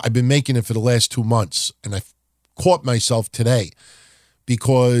 I've been making it for the last 2 months, and I caught myself today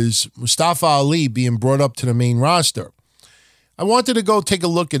because Mustafa Ali being brought up to the main roster, I wanted to go take a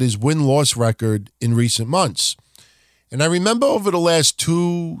look at his win-loss record in recent months. And I remember over the last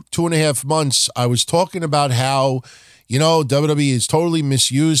 2.5 months, I was talking about how WWE has totally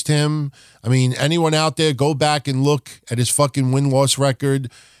misused him. I mean, anyone out there, go back and look at his fucking win-loss record.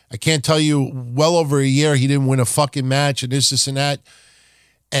 I can't tell you, well over a year, he didn't win a fucking match and this and that.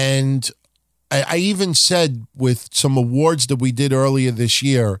 And I even said with some awards that we did earlier this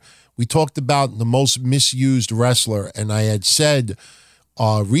year, we talked about the most misused wrestler. And I had said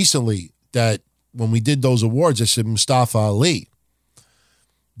recently that when we did those awards, I said Mustafa Ali.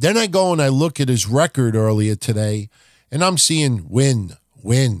 Then I go and I look at his record earlier today, and I'm seeing win,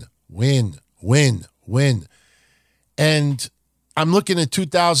 win, win, win, win. And I'm looking at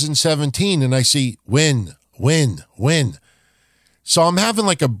 2017 and I see win, win, win. So I'm having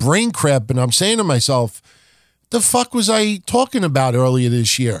like a brain cramp and I'm saying to myself, the fuck was I talking about earlier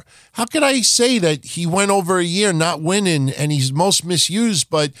this year? How could I say that he went over a year not winning and he's most misused,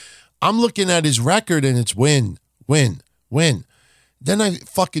 but I'm looking at his record and it's win, win, win. Then I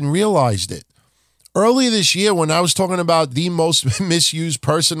fucking realized it. Earlier this year, when I was talking about the most misused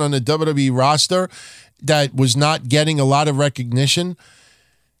person on the WWE roster that was not getting a lot of recognition,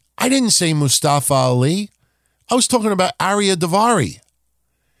 I didn't say Mustafa Ali. I was talking about Arya Davari.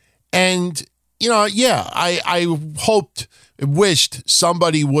 And, I hoped, wished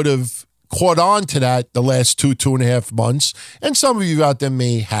somebody would have caught on to that the last 2.5 months. And some of you out there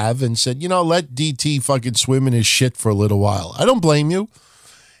may have and said, let DT fucking swim in his shit for a little while. I don't blame you.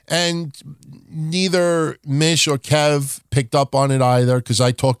 And neither Mish or Kev picked up on it either because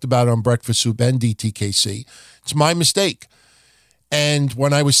I talked about it on Breakfast Soup and DTKC. It's my mistake. And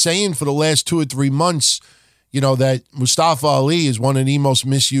when I was saying for the last 2 or 3 months, that Mustafa Ali is one of the most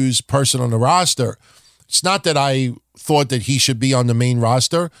misused person on the roster, it's not that I thought that he should be on the main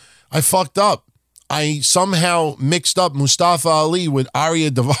roster. I fucked up. I somehow mixed up Mustafa Ali with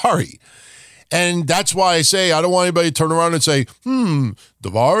Arya Davari. And that's why I say I don't want anybody to turn around and say,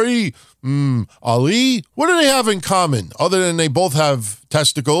 Davari, Ali, what do they have in common? Other than they both have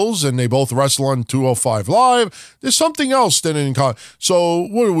testicles and they both wrestle on 205 Live. There's something else that in common. So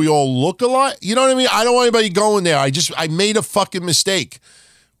what do we all look alike? You know what I mean? I don't want anybody going there. I made a fucking mistake.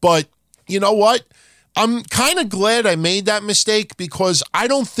 But you know what? I'm kind of glad I made that mistake because I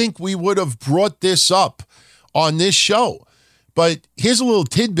don't think we would have brought this up on this show. But here's a little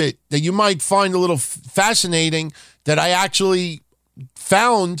tidbit that you might find a little fascinating that I actually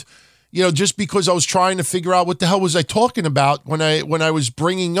found, just because I was trying to figure out what the hell was I talking about when I was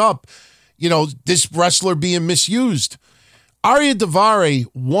bringing up, this wrestler being misused. Arya Davari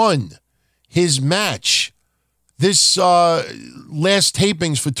won his match this last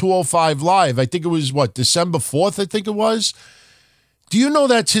tapings for 205 Live. I think it was, December 4th, I think it was. Do you know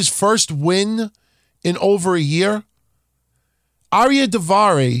that's his first win in over a year? Arya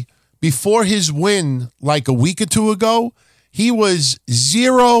Davari, before his win like a week or two ago, he was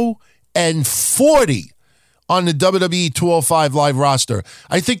 0-40 on the WWE 205 Live roster.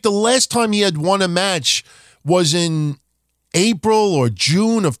 I think the last time he had won a match was in April or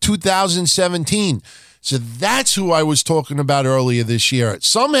June of 2017. So that's who I was talking about earlier this year.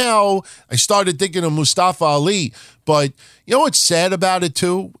 Somehow I started thinking of Mustafa Ali, but you know what's sad about it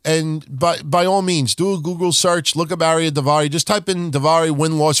too? And by all means, do a Google search, look up Ariya Daivari. Just type in Daivari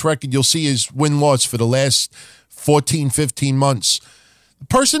win-loss record. You'll see his win-loss for the last 14, 15 months. The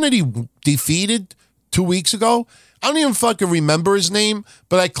person that he defeated 2 weeks ago, I don't even fucking remember his name,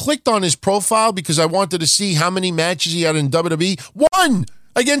 but I clicked on his profile because I wanted to see how many matches he had in WWE. One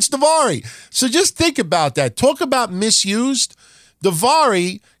against Daivari. So just think about that. Talk about misused.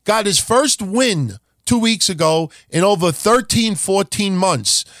 Daivari got his first win 2 weeks ago in over 13, 14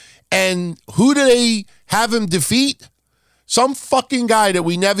 months. And who do they have him defeat? Some fucking guy that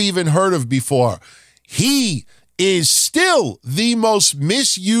we never even heard of before. He is still the most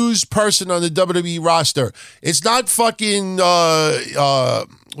misused person on the WWE roster. It's not fucking,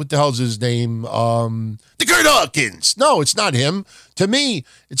 what the hell's his name? The Kurt Hawkins. No, it's not him. To me,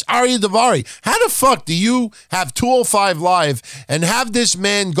 it's Ariya Daivari. How the fuck do you have 205 Live and have this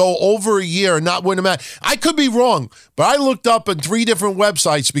man go over a year and not win a match? I could be wrong, but I looked up on 3 different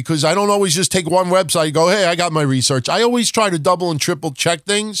websites because I don't always just take one website and go, hey, I got my research. I always try to double and triple check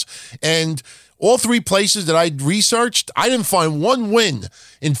things, and all 3 places that I researched, I didn't find one win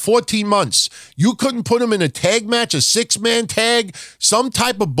in 14 months. You couldn't put him in a tag match, a 6-man tag, some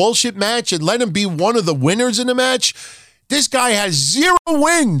type of bullshit match, and let him be one of the winners in the match. This guy has 0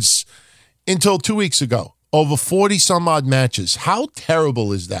 wins until 2 weeks ago, over 40-some-odd matches. How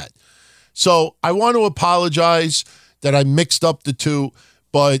terrible is that? So I want to apologize that I mixed up the two,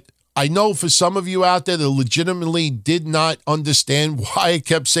 but I know for some of you out there that legitimately did not understand why I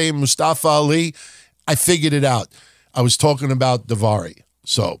kept saying Mustafa Ali. I figured it out. I was talking about Daivari.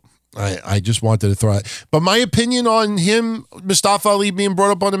 So I just wanted to throw it. But my opinion on him, Mustafa Ali being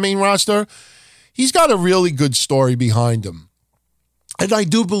brought up on the main roster, he's got a really good story behind him. And I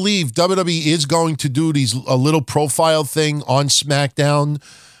do believe WWE is going to do a little profile thing on SmackDown.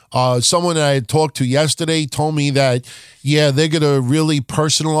 Someone that I had talked to yesterday told me that, yeah, they're going to really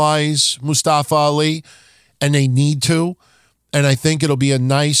personalize Mustafa Ali, and they need to. And I think it'll be a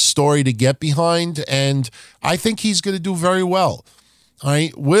nice story to get behind, and I think he's going to do very well. All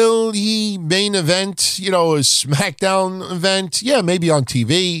right. Will he main event, a SmackDown event? Yeah, maybe on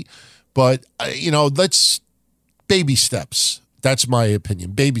TV, but, let's baby steps. That's my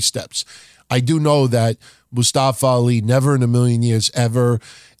opinion. Baby steps. I do know that Mustafa Ali never in a million years ever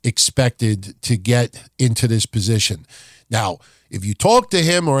expected to get into this position. Now, if you talk to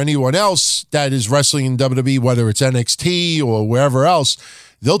him or anyone else that is wrestling in WWE, whether it's NXT or wherever else,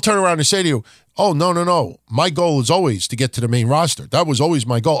 they'll turn around and say to you, oh, no. My goal is always to get to the main roster. That was always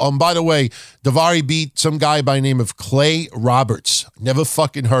my goal. By the way, Daivari beat some guy by the name of Clay Roberts. Never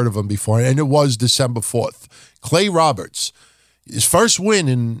fucking heard of him before, and it was December 4th. Clay Roberts. His first win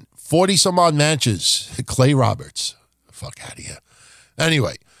in 40-some-odd matches. Clay Roberts. Fuck out of here.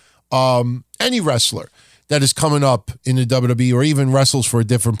 Anyway, any wrestler that is coming up in the WWE or even wrestles for a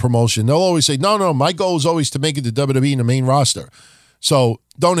different promotion, they'll always say, no, my goal is always to make it to WWE in the main roster. So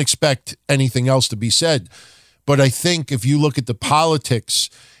don't expect anything else to be said. But I think if you look at the politics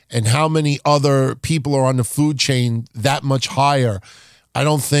and how many other people are on the food chain that much higher, I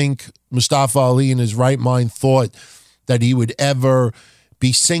don't think Mustafa Ali in his right mind thought that he would ever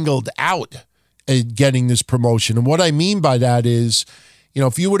be singled out at getting this promotion. And what I mean by that is,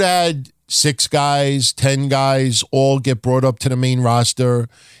 if you would have had 6 guys, 10 guys all get brought up to the main roster,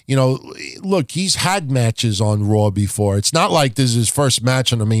 look, he's had matches on Raw before. It's not like this is his first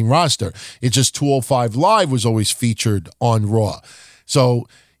match on the main roster. It's just 205 Live was always featured on Raw. So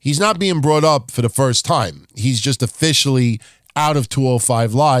he's not being brought up for the first time. He's just officially out of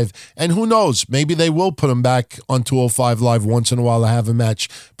 205 Live. And who knows, maybe they will put him back on 205 Live once in a while to have a match.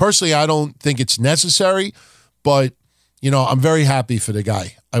 Personally, I don't think it's necessary, but I'm very happy for the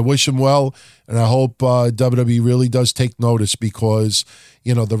guy. I wish him well, and I hope WWE really does take notice because,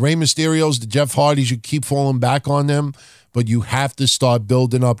 the Rey Mysterios, the Jeff Hardys, you keep falling back on them, but you have to start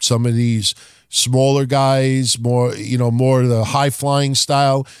building up some of these smaller guys, more of the high-flying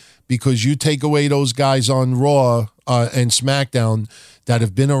style, because you take away those guys on Raw and SmackDown that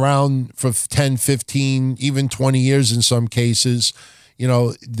have been around for 10, 15, even 20 years in some cases.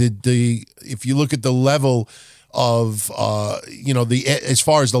 If you look at the level of as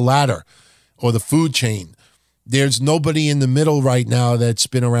far as the ladder or the food chain, there's nobody in the middle right now that's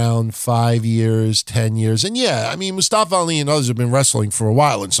been around 5 years, 10 years. And yeah, Mustafa Ali and others have been wrestling for a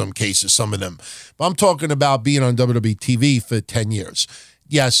while in some cases, some of them. But I'm talking about being on WWE TV for 10 years.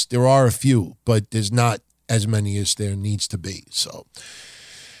 Yes, there are a few, but there's not as many as there needs to be. So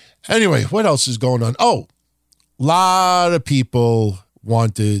anyway, what else is going on? Oh, lot of people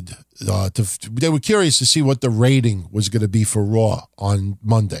wanted they were curious to see what the rating was going to be for Raw on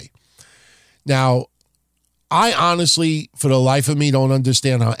Monday. Now, I honestly, for the life of me, don't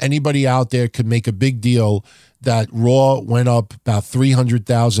understand how anybody out there could make a big deal that Raw went up about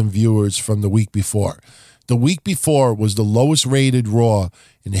 300,000 viewers from the week before. The week before was the lowest rated Raw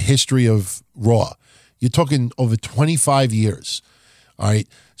in the history of Raw. You're talking over 25 years. All right.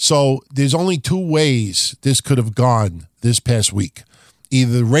 So there's only two ways this could have gone this past week.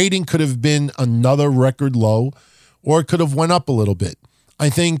 Either the rating could have been another record low, or it could have went up a little bit. I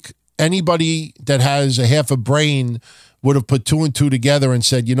think anybody that has a half a brain would have put two and two together and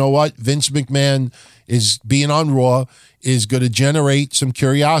said, you know what, Vince McMahon is being on Raw is going to generate some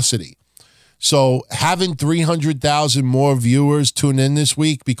curiosity. So having 300,000 more viewers tune in this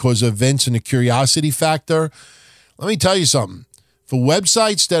week because of Vince and the curiosity factor, let me tell you something. For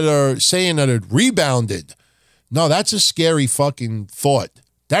websites that are saying that it rebounded, no, that's a scary fucking thought.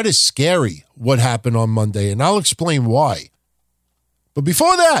 That is scary what happened on Monday, and I'll explain why. But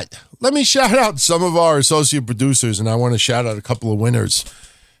before that, let me shout out some of our associate producers, and I want to shout out a couple of winners,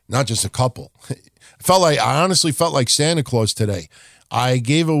 not just a couple. I honestly felt like Santa Claus today. I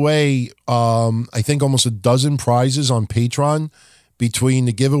gave away, I think, almost a dozen prizes on Patreon between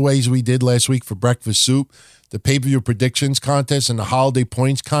the giveaways we did last week for Breakfast Soup, the pay-per-view predictions contest, and the holiday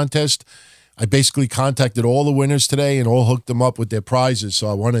points contest. I basically contacted all the winners today and all hooked them up with their prizes, so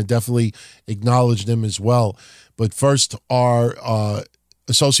I want to definitely acknowledge them as well. But first, our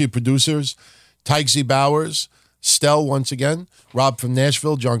associate producers, Tykesy Bowers, Stell once again, Rob from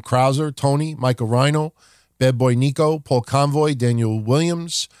Nashville, John Krauser, Tony, Michael Rhino, Bad Boy Nico, Paul Convoy, Daniel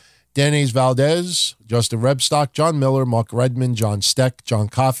Williams, Danez Valdez, Justin Rebstock, John Miller, Mark Redmond, John Steck, John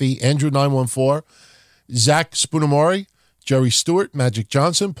Coffey, Andrew 914, Zach Spunamori, Jerry Stewart, Magic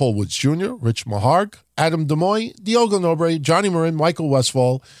Johnson, Paul Woods Jr., Rich Maharg, Adam Demoy, Diogo Nobre, Johnny Marin, Michael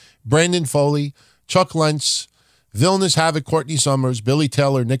Westfall, Brandon Foley, Chuck Lentz, Vilnius Havoc, Courtney Summers, Billy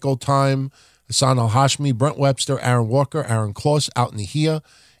Taylor, Nicole Time, Hassan Al-Hashmi, Brent Webster, Aaron Walker, Aaron Kloss, Out in the Here,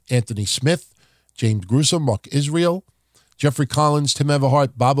 Anthony Smith, James Grusom, Mark Israel, Jeffrey Collins, Tim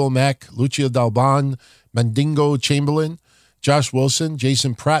Everhart, Bob O'Mac, Lucio Dalban, Mandingo Chamberlain, Josh Wilson,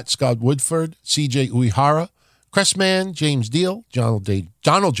 Jason Pratt, Scott Woodford, CJ Uehara, Cressman, James Deal, Donald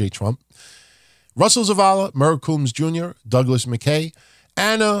J. Trump, Russell Zavala, Merrick Coombs Jr., Douglas McKay,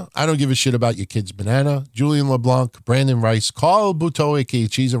 Anna, I don't give a shit about your kid's banana, Julian LeBlanc, Brandon Rice, Carl Buteau, a.k.a.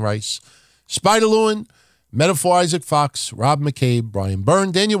 Cheese and Rice, Spider Lewin, Metaphor Isaac Fox, Rob McCabe, Brian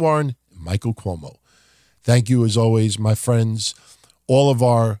Byrne, Daniel Warren, and Michael Cuomo. Thank you, as always, my friends, all of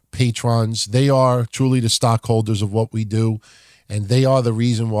our patrons. They are truly the stockholders of what we do, and they are the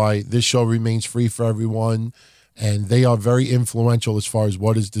reason why this show remains free for everyone. And they are very influential as far as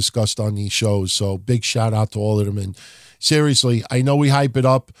what is discussed on these shows. So big shout out to all of them. And seriously, I know we hype it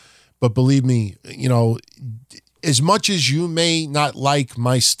up, but believe me, you know, as much as you may not like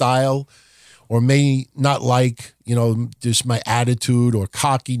my style or may not like, you know, just my attitude or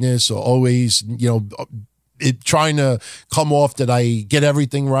cockiness or always, you know, trying to come off that I get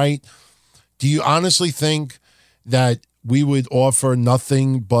everything right, do you honestly think that we would offer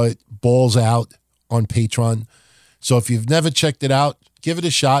nothing but balls out on Patreon? So if you've never checked it out, give it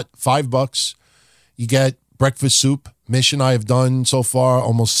a shot. $5. You get Breakfast Soup. Mish and I have done so far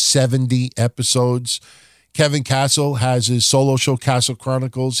almost 70 episodes. Kevin Castle has his solo show, Castle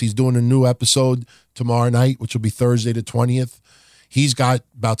Chronicles. He's doing a new episode tomorrow night, which will be Thursday the 20th. He's got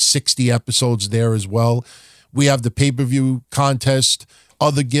about 60 episodes there as well. We have the pay-per-view contest,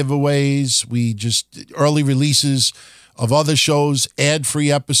 other giveaways. We just early releases of other shows,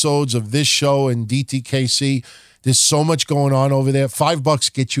 ad-free episodes of this show and DTKC. There's so much going on over there.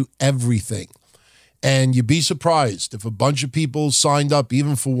 $5 gets you everything. And you'd be surprised if a bunch of people signed up,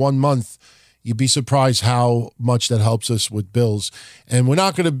 even for 1 month, you'd be surprised how much that helps us with bills. And we're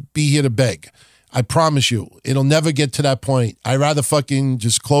not going to be here to beg. I promise you, it'll never get to that point. I'd rather fucking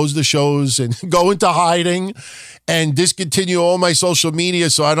just close the shows and go into hiding and discontinue all my social media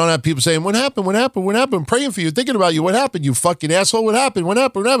so I don't have people saying, what happened? What happened? What happened? I'm praying for you, thinking about you. What happened, you fucking asshole? What happened? What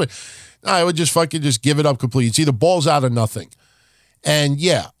happened? What happened? I would just fucking just give it up completely. It's either balls out or nothing. And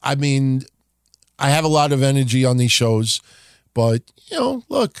yeah, I mean, I have a lot of energy on these shows, but, you know,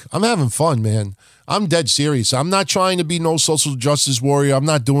 look, I'm having fun, man. I'm dead serious. I'm not trying to be no social justice warrior. I'm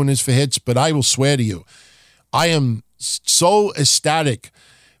not doing this for hits, but I will swear to you, I am so ecstatic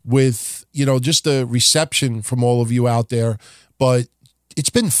with, you know, just the reception from all of you out there. But it's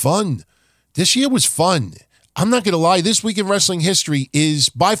been fun. This year was fun. I'm not going to lie. This Week in Wrestling History is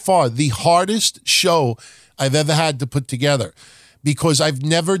by far the hardest show I've ever had to put together. because I've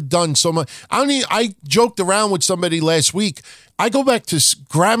never done so much. I joked around with somebody last week. I go back to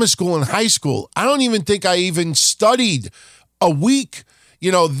grammar school and high school. I don't even think I even studied a week,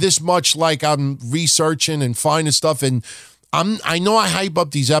 this much, like I'm researching and finding stuff. And I know I hype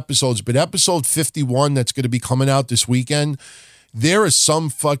up these episodes, but episode 51 that's going to be coming out this weekend, there are some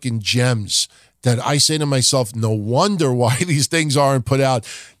fucking gems that I say to myself, no wonder why these things aren't put out.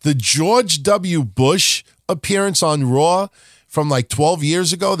 The George W. Bush appearance on Raw from like 12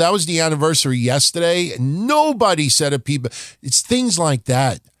 years ago, that was the anniversary yesterday. And nobody said it, people. It's things like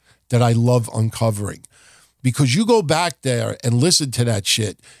that I love uncovering. Because you go back there and listen to that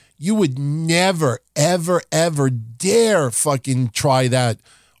shit, you would never, ever, ever dare fucking try that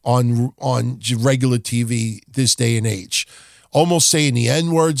on regular TV this day and age. Almost saying the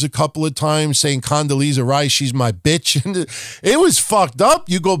N-words a couple of times, saying Condoleezza Rice, she's my bitch. And it was fucked up.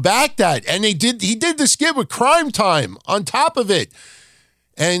 You go back that. And he did the skit with Crime Time on top of it.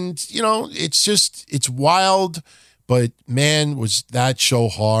 And, it's wild. But, man, was that show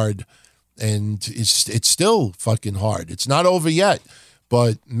hard. And it's still fucking hard. It's not over yet.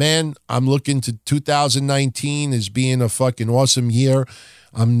 But, man, I'm looking to 2019 as being a fucking awesome year.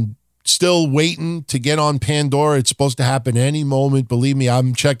 I'm still waiting to get on Pandora. It's supposed to happen any moment. Believe me,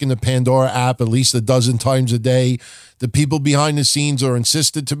 I'm checking the Pandora app at least a dozen times a day. The people behind the scenes are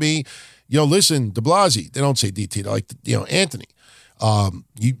insistent to me, listen, de Blasi, they don't say DT, like, Anthony.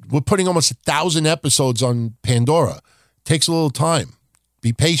 We're putting almost 1,000 episodes on Pandora. Takes a little time.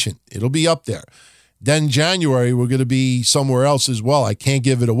 Be patient. It'll be up there. Then January, we're going to be somewhere else as well. I can't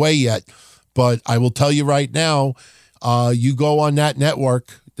give it away yet, but I will tell you right now, you go on that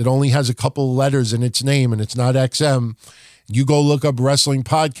network that only has a couple of letters in its name and it's not XM. You go look up wrestling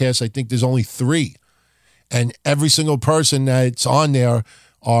podcasts. I think there's only 3. And every single person that's on there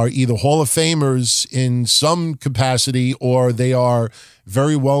are either Hall of Famers in some capacity or they are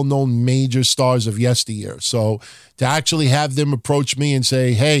very well-known major stars of yesteryear. So to actually have them approach me and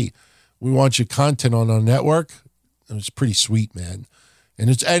say, hey, we want your content on our network, it was pretty sweet, man.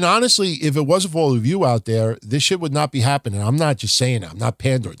 And honestly, if it wasn't for all of you out there, this shit would not be happening. I'm not just saying it. I'm not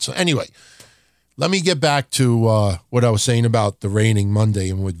pandering. So anyway, let me get back to what I was saying about the reigning Monday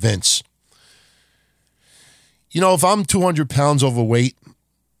and with Vince. If I'm 200 pounds overweight,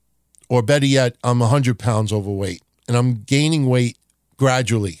 or better yet, I'm 100 pounds overweight, and I'm gaining weight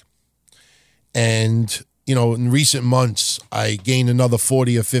gradually. And, in recent months, I gained another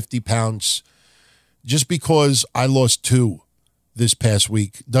 40 or 50 pounds just because I lost 2 this past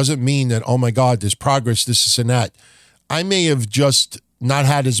week. Doesn't mean that, oh my God, there's progress, this and that. I may have just not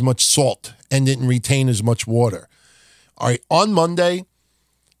had as much salt and didn't retain as much water. All right, on Monday,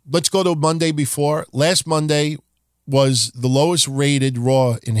 let's go to Monday before. Last Monday was the lowest rated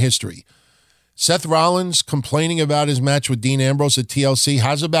Raw in history. Seth Rollins complaining about his match with Dean Ambrose at TLC.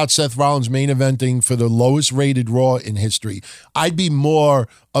 How's about Seth Rollins main eventing for the lowest rated Raw in history? I'd be more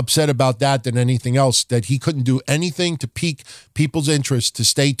upset about that than anything else, that he couldn't do anything to pique people's interest to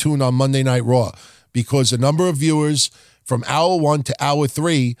stay tuned on Monday Night Raw, because the number of viewers from hour 1 to hour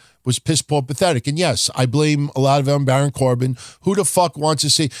 3 was piss poor pathetic. And yes, I blame a lot of them, Baron Corbin. Who the fuck wants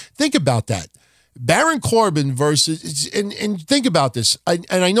to see? Think about that. Baron Corbin versus, and think about this, and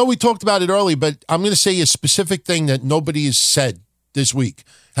I know we talked about it earlier, but I'm going to say a specific thing that nobody has said this week.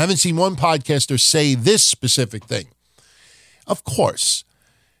 I haven't seen one podcaster say this specific thing. Of course,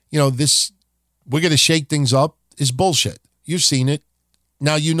 this, we're going to shake things up, is bullshit. You've seen it.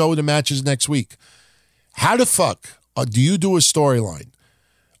 Now you know the match is next week. How the fuck do you do a storyline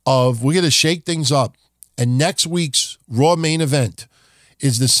of we're going to shake things up and next week's Raw main event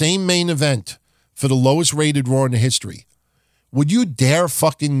is the same main event for the lowest rated Raw in the history? Would you dare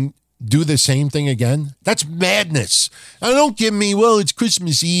fucking do the same thing again? That's madness. Now, don't give me, well, it's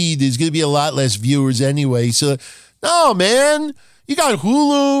Christmas Eve. There's going to be a lot less viewers anyway. So, no, man. You got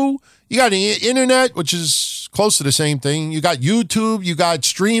Hulu. You got the internet, which is close to the same thing. You got YouTube. You got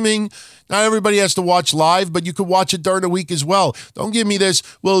streaming. Not everybody has to watch live, but you could watch it during the week as well. Don't give me this,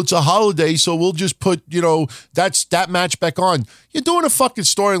 well, it's a holiday, so we'll just put, that match back on. You're doing a fucking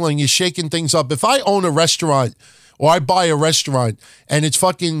storyline. You're shaking things up. If I own a restaurant or I buy a restaurant and it's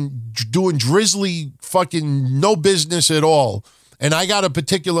fucking doing drizzly fucking no business at all, and I got a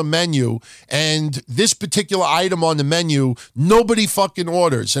particular menu, and this particular item on the menu, nobody fucking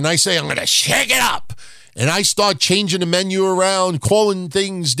orders, and I say, I'm going to shake it up. And I start changing the menu around, calling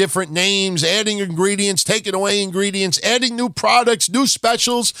things different names, adding ingredients, taking away ingredients, adding new products, new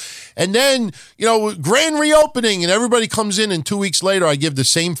specials. And then, grand reopening, and everybody comes in, and 2 weeks later, I give the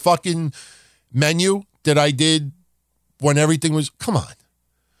same fucking menu that I did when everything was, come on.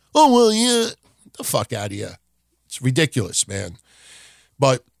 Oh, well, yeah, get the fuck out of here. It's ridiculous, man.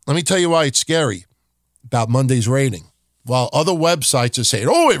 But let me tell you why it's scary about Monday's rating. While other websites are saying,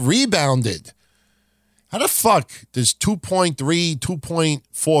 oh, it rebounded. How the fuck does 2.3,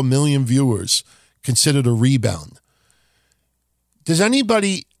 2.4 million viewers considered a rebound? Does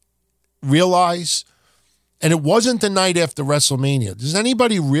anybody realize? And it wasn't the night after WrestleMania. Does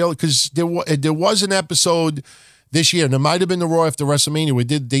anybody realize? Because there was an episode this year, and it might have been the Raw after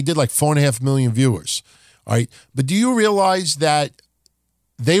WrestleMania. They did like 4.5 million viewers. All right. But do you realize that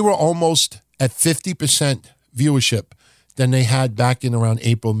they were almost at 50% viewership than they had back in around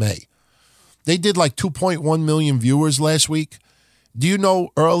April, May? They did like 2.1 million viewers last week. Do you know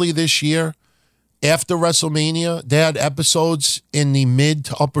early this year, after WrestleMania, they had episodes in the mid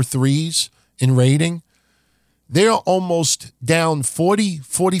to upper threes in rating? They're almost down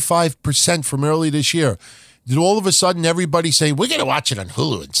 45% from early this year. Did all of a sudden everybody say, we're going to watch it on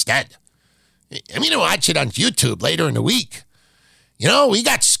Hulu instead? I'm going to watch it on YouTube later in the week. You know, we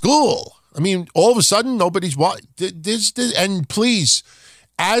got school. I mean, all of a sudden, nobody's watching. And please,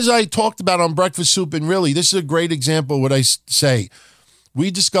 as I talked about on Breakfast Soup, and really, this is a great example of what I say. We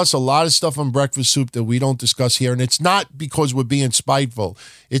discuss a lot of stuff on Breakfast Soup that we don't discuss here, and it's not because we're being spiteful.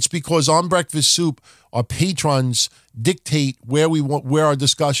 It's because on Breakfast Soup, our patrons dictate where our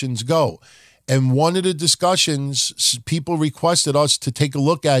discussions go. And one of the discussions, people requested us to take a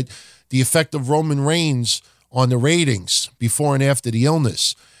look at the effect of Roman Reigns on the ratings before and after the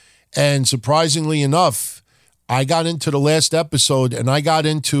illness. And surprisingly enough, I got into the last episode, and I got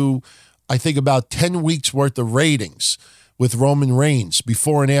into, I think, about 10 weeks worth of ratings with Roman Reigns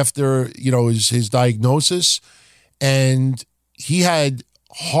before and after, his diagnosis. And he had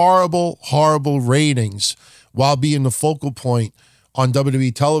horrible, horrible ratings while being the focal point on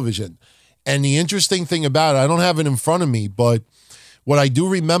WWE television. And the interesting thing about it, I don't have it in front of me, but what I do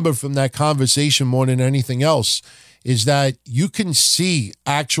remember from that conversation more than anything else is that you can see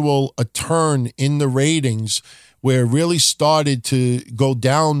a turn in the ratings where it really started to go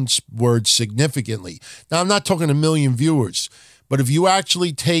downward significantly. Now, I'm not talking a million viewers, but if you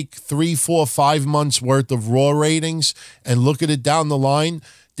actually take 3, 4, 5 months worth of Raw ratings and look at it down the line,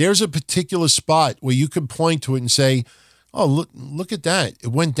 there's a particular spot where you can point to it and say, oh, look at that. It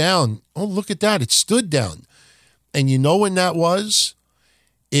went down. Oh, look at that. It stood down. And you know when that was?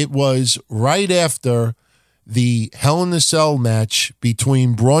 It was right after the Hell in a Cell match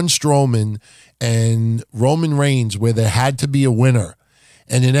between Braun Strowman and Roman Reigns, where there had to be a winner.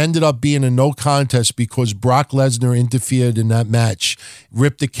 And it ended up being a no contest because Brock Lesnar interfered in that match.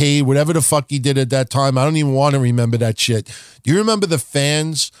 Ripped the cage, whatever the fuck he did at that time. I don't even want to remember that shit. Do you remember the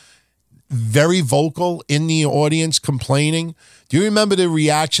fans very vocal in the audience complaining? Do you remember the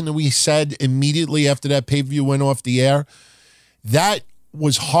reaction that we said immediately after that pay-per-view went off the air? That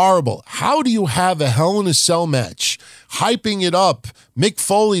was horrible. How do you have a Hell in a Cell match, hyping it up, Mick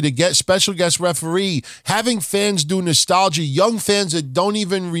Foley to get special guest referee, having fans do nostalgia, young fans that don't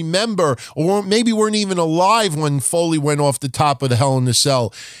even remember or maybe weren't even alive when Foley went off the top of the Hell in a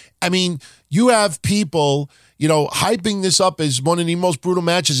Cell. I mean, you have people, hyping this up as one of the most brutal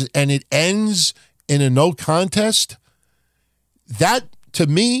matches, and it ends in a no contest. That, to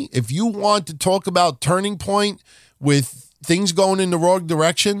me, if you want to talk about turning point with things going in the wrong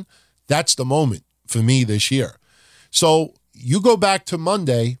direction, that's the moment for me this year. So you go back to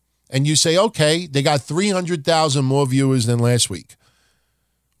Monday and you say, okay, they got 300,000 more viewers than last week.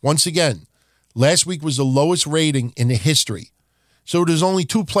 Once again, last week was the lowest rating in the history. So there's only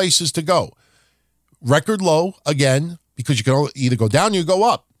 2 places to go. Record low, again, because you can either go down or you go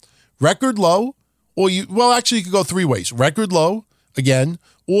up. Record low, or you could go 3 ways. Record low, again,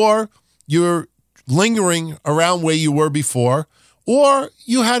 or you're lingering around where you were before, or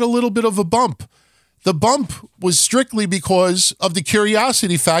you had a little bit of a bump. The bump was strictly because of the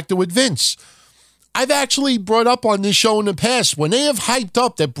curiosity factor with Vince. I've actually brought up on this show in the past, when they have hyped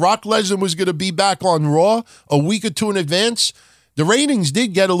up that Brock Lesnar was going to be back on Raw a week or 2 in advance, the ratings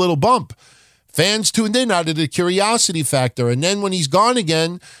did get a little bump. Fans tuned in out of the curiosity factor. And then when he's gone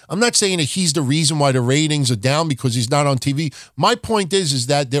again, I'm not saying that he's the reason why the ratings are down because he's not on TV. My point is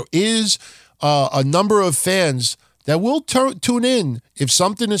that there is a number of fans that will tune in if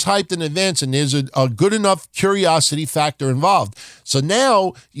something is hyped in advance and there's a good enough curiosity factor involved. So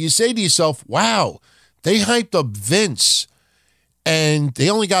now you say to yourself, wow, they hyped up Vince and they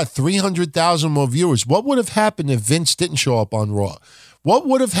only got 300,000 more viewers. What would have happened if Vince didn't show up on Raw? What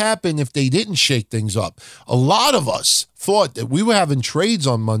would have happened if they didn't shake things up? A lot of us thought that we were having trades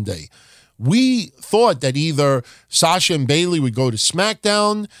on Monday We thought that either Sasha and Bailey would go to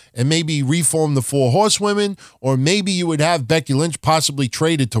SmackDown and maybe reform the Four Horsewomen, or maybe you would have Becky Lynch possibly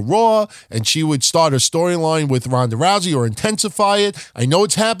traded to Raw and she would start a storyline with Ronda Rousey or intensify it. I know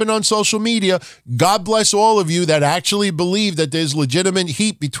it's happened on social media. God bless all of you that actually believe that there's legitimate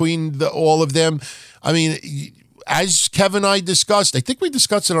heat between all of them. I mean, as Kevin and I discussed, I think we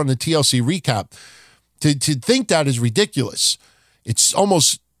discussed it on the TLC recap, to think that is ridiculous. It's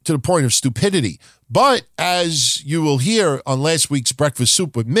almost to the point of stupidity. But as you will hear on last week's Breakfast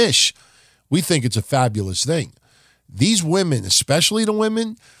Soup with Mish, we think it's a fabulous thing. These women, especially the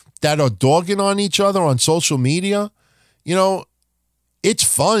women that are dogging on each other on social media, you know, it's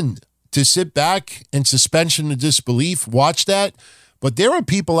fun to sit back in suspension of disbelief, watch that. But there are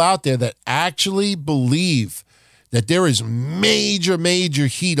people out there that actually believe that there is major, major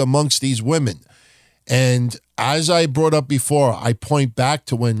heat amongst these women. And as I brought up before, I point back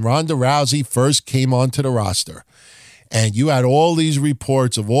to when Ronda Rousey first came onto the roster. And you had all these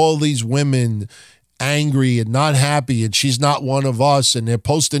reports of all these women angry and not happy, and she's not one of us, and they're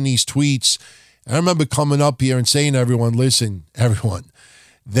posting these tweets. And I remember coming up here and saying to everyone, listen, everyone,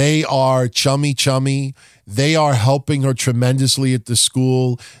 they are chummy. They are helping her tremendously at the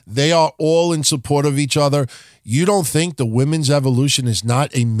school. They are all in support of each other. You don't think the women's evolution is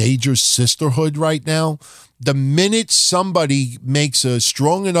not a major sisterhood right now? The minute somebody makes a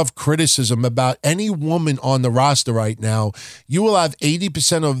strong enough criticism about any woman on the roster right now, you will have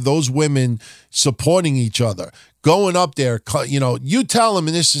 80% of those women supporting each other, going up there. You know, you tell them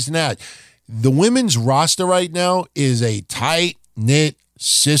and this and that. The women's roster right now is a tight-knit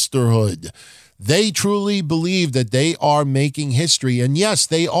sisterhood. They truly believe that they are making history, and yes,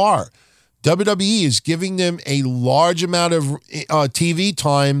 they are. WWE is giving them a large amount of TV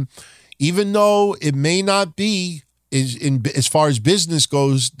time, even though it may not be, as far as business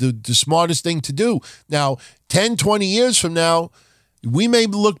goes, the smartest thing to do. Now, 10, 20 years from now, we may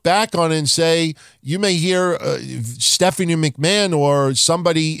look back on it and say, you may hear Stephanie McMahon or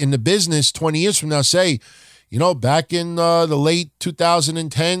somebody in the business 20 years from now say, you know, back in the late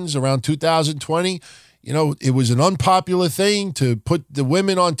 2010s, around 2020, you know, it was an unpopular thing to put the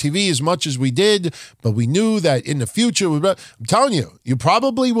women on TV as much as we did, but we knew that in the future, I'm telling you, you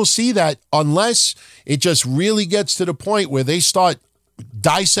probably will see that unless it just really gets to the point where they start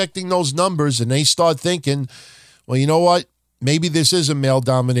dissecting those numbers and they start thinking, well, you know what? Maybe this is a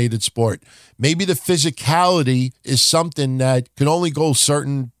male-dominated sport. Maybe the physicality is something that can only go a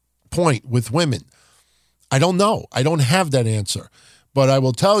certain point with women. I don't know. I don't have that answer. But I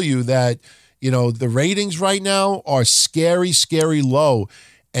will tell you that, you know, the ratings right now are scary, scary low.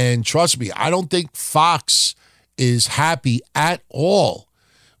 And trust me, I don't think Fox is happy at all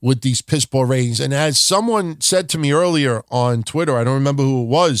with these piss poor ratings. And as someone said to me earlier on Twitter, I don't remember who it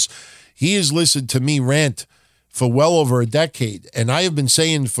was, he has listened to me rant for well over a decade. And I have been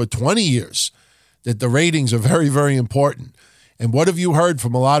saying for 20 years that the ratings are very, very important. And what have you heard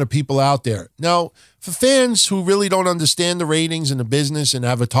from a lot of people out there? Now, for fans who really don't understand the ratings and the business and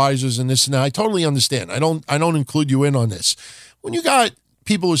advertisers and this and that, I totally understand. I don't include you in on this. When you got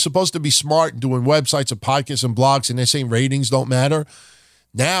people who are supposed to be smart and doing websites and podcasts and blogs and they're saying ratings don't matter,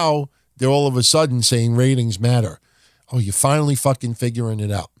 now they're all of a sudden saying ratings matter. Oh, you're finally fucking figuring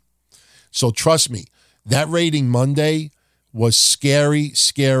it out. So trust me, that rating Monday was scary,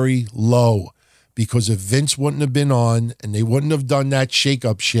 scary low. Because if Vince wouldn't have been on and they wouldn't have done that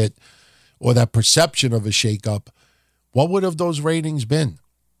shakeup shit or that perception of a shakeup, what would have those ratings been?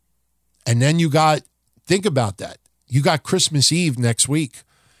 And then think about that. You got Christmas Eve next week.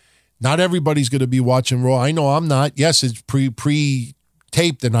 Not everybody's going to be watching Raw. I know I'm not. Yes, it's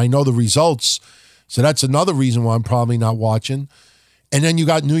pre-taped and I know the results. So that's another reason why I'm probably not watching. And then you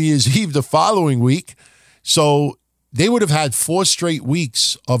got New Year's Eve the following week. So they would have had 4 straight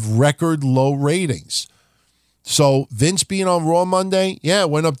weeks of record low ratings. So Vince being on Raw Monday, yeah, it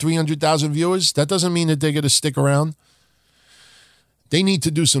went up 300,000 viewers. That doesn't mean that they're going to stick around. They need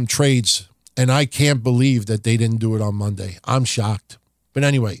to do some trades, and I can't believe that they didn't do it on Monday. I'm shocked. But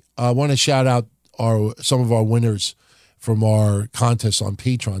anyway, I want to shout out some of our winners from our contest on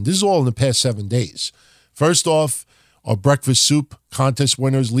Patreon. This is all in the past 7 days. First off, our Breakfast Soup contest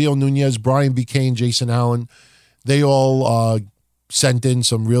winners, Leo Nunez, Brian B. Kane, Jason Allen. They all sent in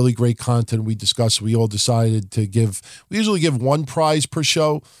some really great content we discussed. We all decided to we usually give one prize per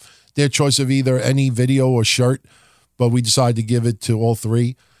show, their choice of either any video or shirt, but we decided to give it to all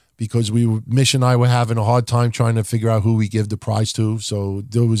 3 because Mish and I were having a hard time trying to figure out who we give the prize to. So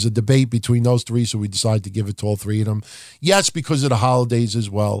there was a debate between those 3, so we decided to give it to all 3 of them. Yes, because of the holidays as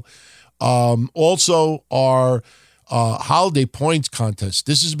well. Also, our holiday points contest.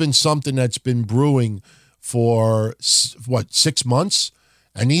 This has been something that's been brewing for 6 months,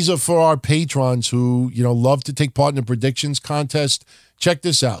 and these are for our patrons who love to take part in the predictions contest. Check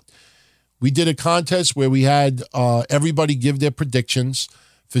this out. We did a contest where we had everybody give their predictions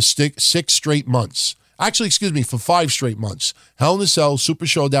for 6 straight months. Actually, excuse me, for 5 straight months. Hell in a Cell, Super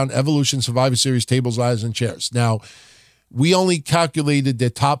Showdown, Evolution, Survivor Series, Tables, Ladders, and Chairs. Now, we only calculated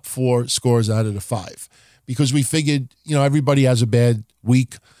their top 4 scores out of the 5 because we figured, everybody has a bad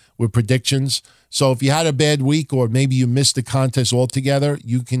week with predictions. So if you had a bad week or maybe you missed the contest altogether,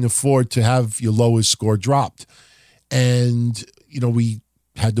 you can afford to have your lowest score dropped. And, we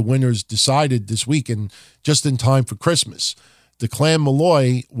had the winners decided this week and just in time for Christmas. The Clan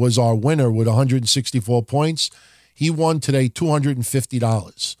Malloy was our winner with 164 points. He won today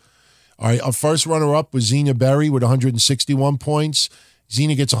 $250. All right, our first runner-up was Zena Berry with 161 points.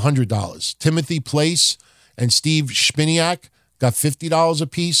 Zena gets $100. Timothy Place and Steve Spiniak got $50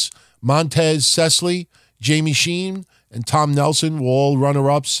 apiece. Montez Cecily, Jamie Sheen, and Tom Nelson were all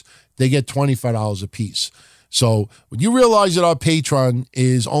runner-ups. They get $25 apiece. So when you realize that our Patreon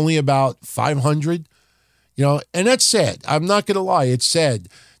is only about 500, and that's sad. I'm not going to lie. It's sad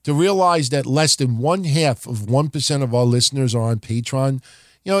to realize that less than 1/2 of 1% of our listeners are on Patreon.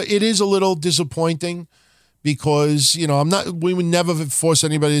 It is a little disappointing because, we would never force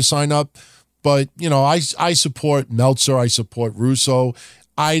anybody to sign up. But, I support Meltzer. I support Russo.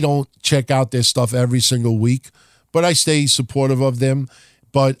 I don't check out their stuff every single week, but I stay supportive of them.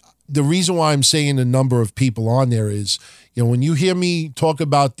 But the reason why I'm saying the number of people on there is, when you hear me talk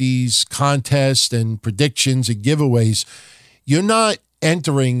about these contests and predictions and giveaways, you're not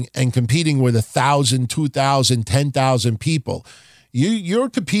entering and competing with 1,000, 2,000, 10,000 people. You're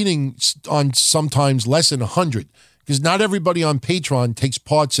competing on sometimes less than 100 because not everybody on Patreon takes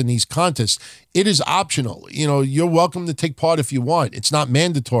parts in these contests. It is optional. You're welcome to take part if you want. It's not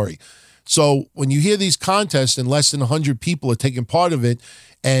mandatory. So when you hear these contests and less than 100 people are taking part of it,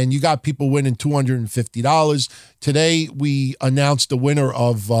 and you got people winning $250. Today, we announced the winner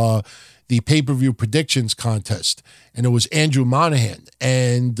of the pay-per-view predictions contest, and it was Andrew Monahan.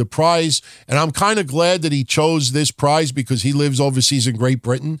 And the prize, and I'm kind of glad that he chose this prize because he lives overseas in Great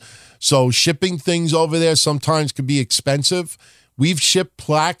Britain. So shipping things over there sometimes can be expensive. We've shipped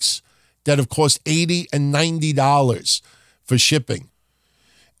plaques that have cost $80 and $90 for shipping.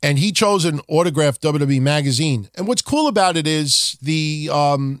 And he chose an autographed WWE magazine. And what's cool about it is the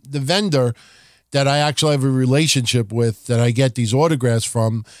vendor that I actually have a relationship with that I get these autographs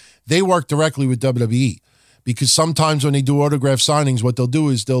from, they work directly with WWE. Because sometimes when they do autograph signings, what they'll do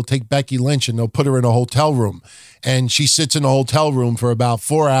is they'll take Becky Lynch and they'll put her in a hotel room. And she sits in a hotel room for about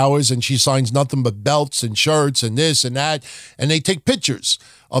 4 hours and she signs nothing but belts and shirts and this and that. And they take pictures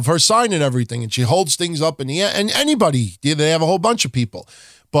of her signing everything. And she holds things up in the air. And anybody, they have a whole bunch of people.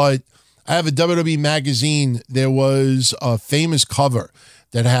 But I have a WWE magazine. There was a famous cover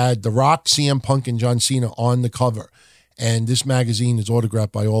that had The Rock, CM Punk, and John Cena on the cover. And this magazine is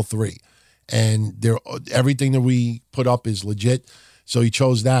autographed by all 3. And everything that we put up is legit. So he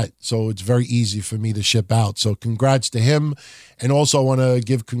chose that. So it's very easy for me to ship out. So congrats to him. And also I want to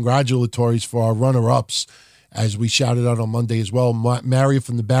give congratulatories for our runner-ups, as we shouted out on Monday as well. Mario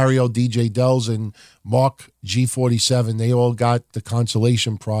from the Barrio, DJ Dells, and Mark G47, they all got the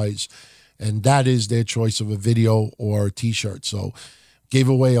consolation prize. And that is their choice of a video or a T-shirt. So gave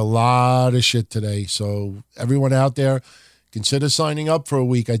away a lot of shit today. So everyone out there, consider signing up for a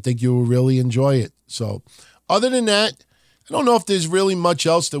week. I think you will really enjoy it. So other than that, I don't know if there's really much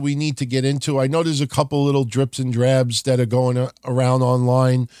else that we need to get into. I know there's a couple little drips and drabs that are going around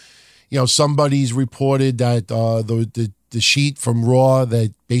online. Somebody's reported that the sheet from Raw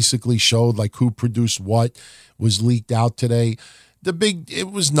that basically showed like who produced what was leaked out today.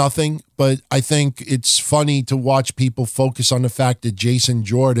 It was nothing, but I think it's funny to watch people focus on the fact that Jason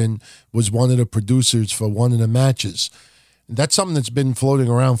Jordan was one of the producers for one of the matches. And that's something that's been floating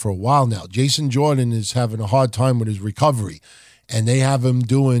around for a while now. Jason Jordan is having a hard time with his recovery, and they have him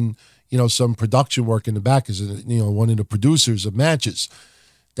doing, some production work in the back as one of the producers of matches.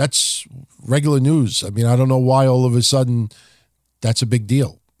 That's regular news. I mean, I don't know why all of a sudden that's a big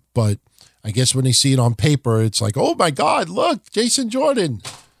deal. But I guess when they see it on paper, it's like, oh, my God, look, Jason Jordan.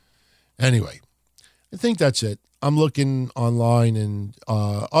 Anyway, I think that's it. I'm looking online, and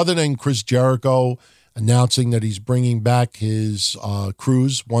other than Chris Jericho announcing that he's bringing back his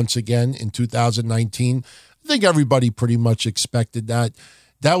cruise once again in 2019, I think everybody pretty much expected that.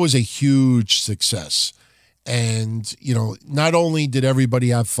 That was a huge success. And, not only did everybody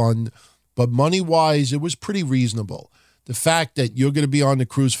have fun, but money-wise, it was pretty reasonable. the fact that you're going to be on the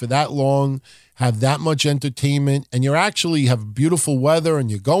cruise for that long, have that much entertainment, and you're actually have beautiful weather and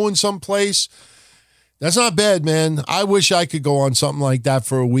you're going someplace, that's not bad, man. I wish I could go on something like that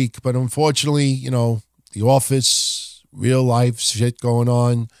for a week, but unfortunately, you know, the office, real life shit going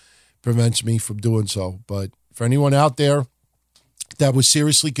on prevents me from doing so. But for anyone out there that was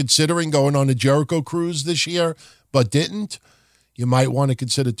seriously considering going on a Jericho cruise this year but didn't, you might want to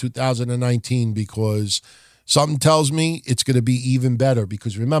consider 2019 because something tells me it's going to be even better.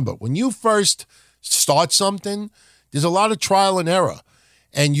 Because remember, when you first start something, there's a lot of trial and error,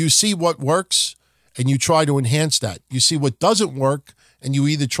 and you see what works and you try to enhance that. You see what doesn't work and you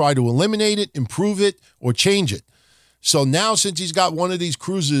either try to eliminate it, improve it, or change it. So now, since he's got one of these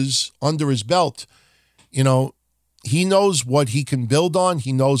cruises under his belt, you know, he knows what he can build on.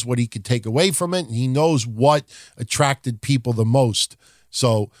 He knows what he can take away from it. And he knows what attracted people the most.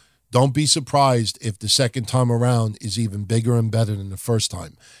 So don't be surprised if the second time around is even bigger and better than the first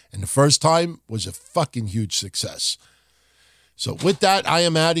time. And the first time was a fucking huge success. So with that, I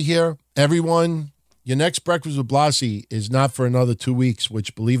am out of here. Everyone, your next Breakfast with Blasi is not for another 2 weeks,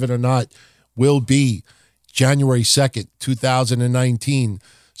 which, believe it or not, will be January 2nd, 2019.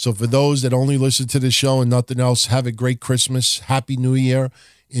 So for those that only listen to the show and nothing else, have a great Christmas. Happy New Year.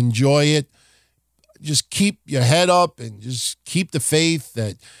 Enjoy it. Just keep your head up and just keep the faith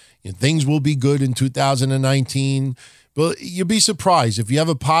that things will be good in 2019. But you'll be surprised if you have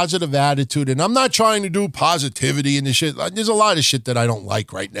a positive attitude. And I'm not trying to do positivity and the shit. There's a lot of shit that I don't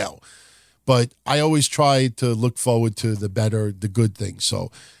like right now. But I always try to look forward to the better, the good things.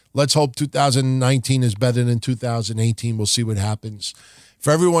 So let's hope 2019 is better than 2018. We'll see what happens. For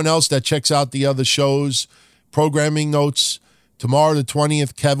everyone else that checks out the other shows, programming notes, tomorrow the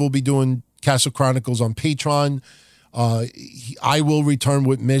 20th, Kev will be doing Castle Chronicles on Patreon. I will return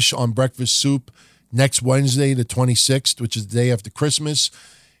with Mish on Breakfast Soup next Wednesday, the 26th, which is the day after Christmas.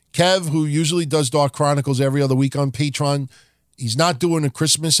 Kev, who usually does Dark Chronicles every other week on Patreon, he's not doing a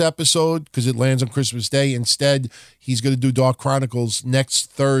Christmas episode because it lands on Christmas Day. Instead, he's going to do Dark Chronicles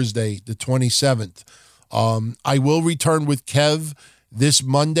next Thursday, the 27th. I will return with Kev this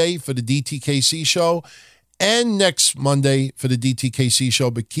Monday for the DTKC show and next Monday for the DTKC show.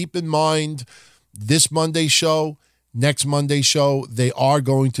 But keep in mind, this Monday show, next Monday show, they are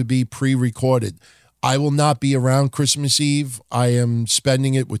going to be pre-recorded. I will not be around Christmas Eve. I am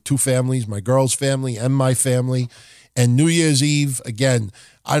spending it with two families, my girl's family and my family. And New Year's Eve, again,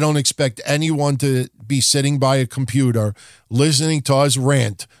 I don't expect anyone to be sitting by a computer listening to us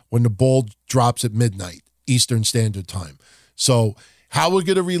rant when the ball drops at midnight, Eastern Standard Time. So how we're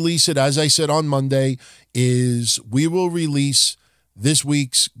going to release it, as I said on Monday, is we will release this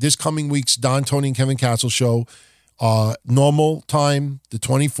coming week's Don, Tony, and Kevin Castle show, normal time, the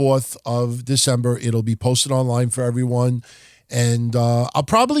 24th of December. It'll be posted online for everyone. And I'll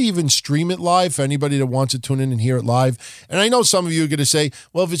probably even stream it live for anybody that wants to tune in and hear it live. And I know some of you are going to say,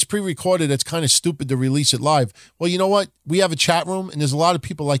 well, if it's pre-recorded, it's kind of stupid to release it live. Well, you know what? We have a chat room, and there's a lot of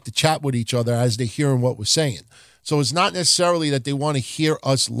people like to chat with each other as they're hearing what we're saying. So it's not necessarily that they want to hear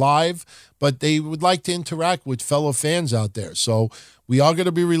us live, but they would like to interact with fellow fans out there. So we are going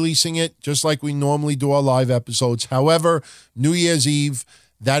to be releasing it just like we normally do our live episodes. However, New Year's Eve,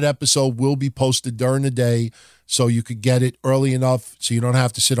 that episode will be posted during the day, so you could get it early enough so you don't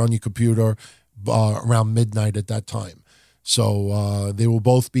have to sit on your computer around midnight at that time. So they will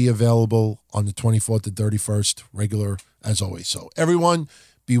both be available on the 24th to 31st, regular as always. So everyone,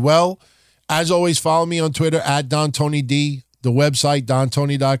 be well. As always, follow me on Twitter at DonTonyD, the website,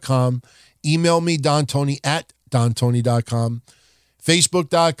 dontony.com. Email me, dontony@dontony.com.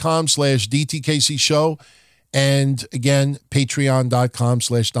 Facebook.com/DTKC show. And again,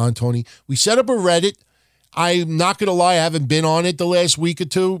 patreon.com/DonTony. We set up a Reddit. I'm not going to lie, I haven't been on it the last week or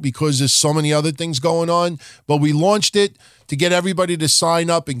two because there's so many other things going on. But we launched it to get everybody to sign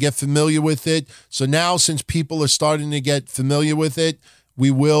up and get familiar with it. So now, since people are starting to get familiar with it,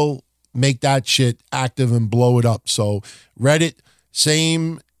 we will make that shit active and blow it up. So Reddit,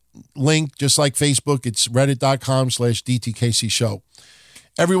 same link, just like Facebook. It's reddit.com/DTKC show.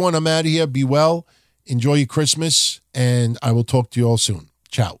 Everyone, I'm out of here. Be well. Enjoy your Christmas, and I will talk to you all soon.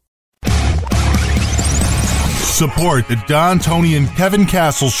 Ciao. Support the Don, Tony, and Kevin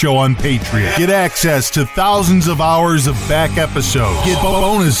Castle show on Patreon. Get access to thousands of hours of back episodes. Get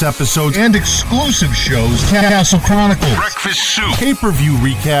bonus episodes and exclusive shows. Castle Chronicles, Breakfast Soup, pay-per-view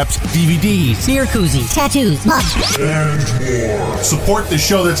recaps, DVDs, beer koozies, tattoos, much, and more. Support the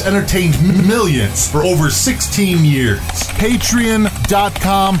show that's entertained millions for over 16 years.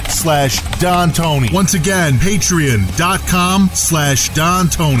 Patreon.com/Don Tony. Once again, Patreon.com/Don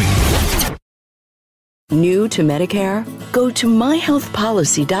Tony. New to Medicare? Go to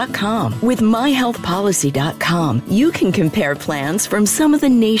myhealthpolicy.com. With myhealthpolicy.com, you can compare plans from some of the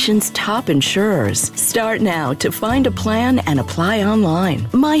nation's top insurers. Start now to find a plan and apply online.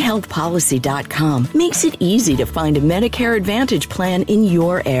 myhealthpolicy.com makes it easy to find a Medicare Advantage plan in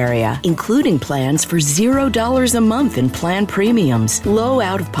your area, including plans for $0 a month in plan premiums, low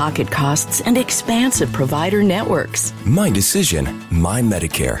out-of-pocket costs, and expansive provider networks. My decision, my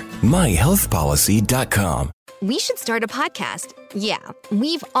Medicare. myhealthpolicy.com. We should start a podcast. Yeah,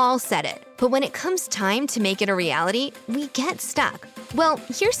 we've all said it. But when it comes time to make it a reality, we get stuck. Well,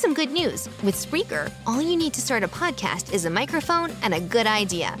 here's some good news. With Spreaker, all you need to start a podcast is a microphone and a good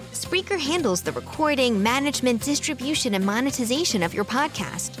idea. Spreaker handles the recording, management, distribution, and monetization of your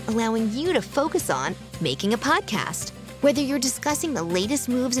podcast, allowing you to focus on making a podcast. Whether you're discussing the latest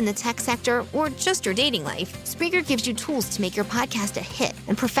moves in the tech sector or just your dating life, Spreaker gives you tools to make your podcast a hit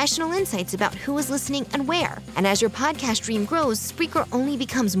and professional insights about who is listening and where. And as your podcast dream grows, Spreaker only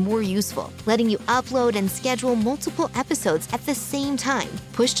becomes more useful, letting you upload and schedule multiple episodes at the same time,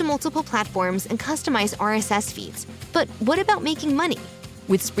 push to multiple platforms, and customize RSS feeds. But what about making money?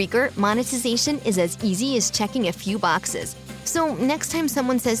 With Spreaker, monetization is as easy as checking a few boxes. So next time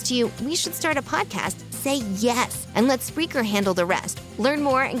someone says to you, we should start a podcast, say yes, and let Spreaker handle the rest. Learn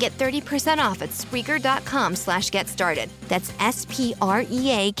more and get 30% off at Spreaker.com/get started. That's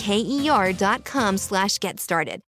SPREAKER.com/get started.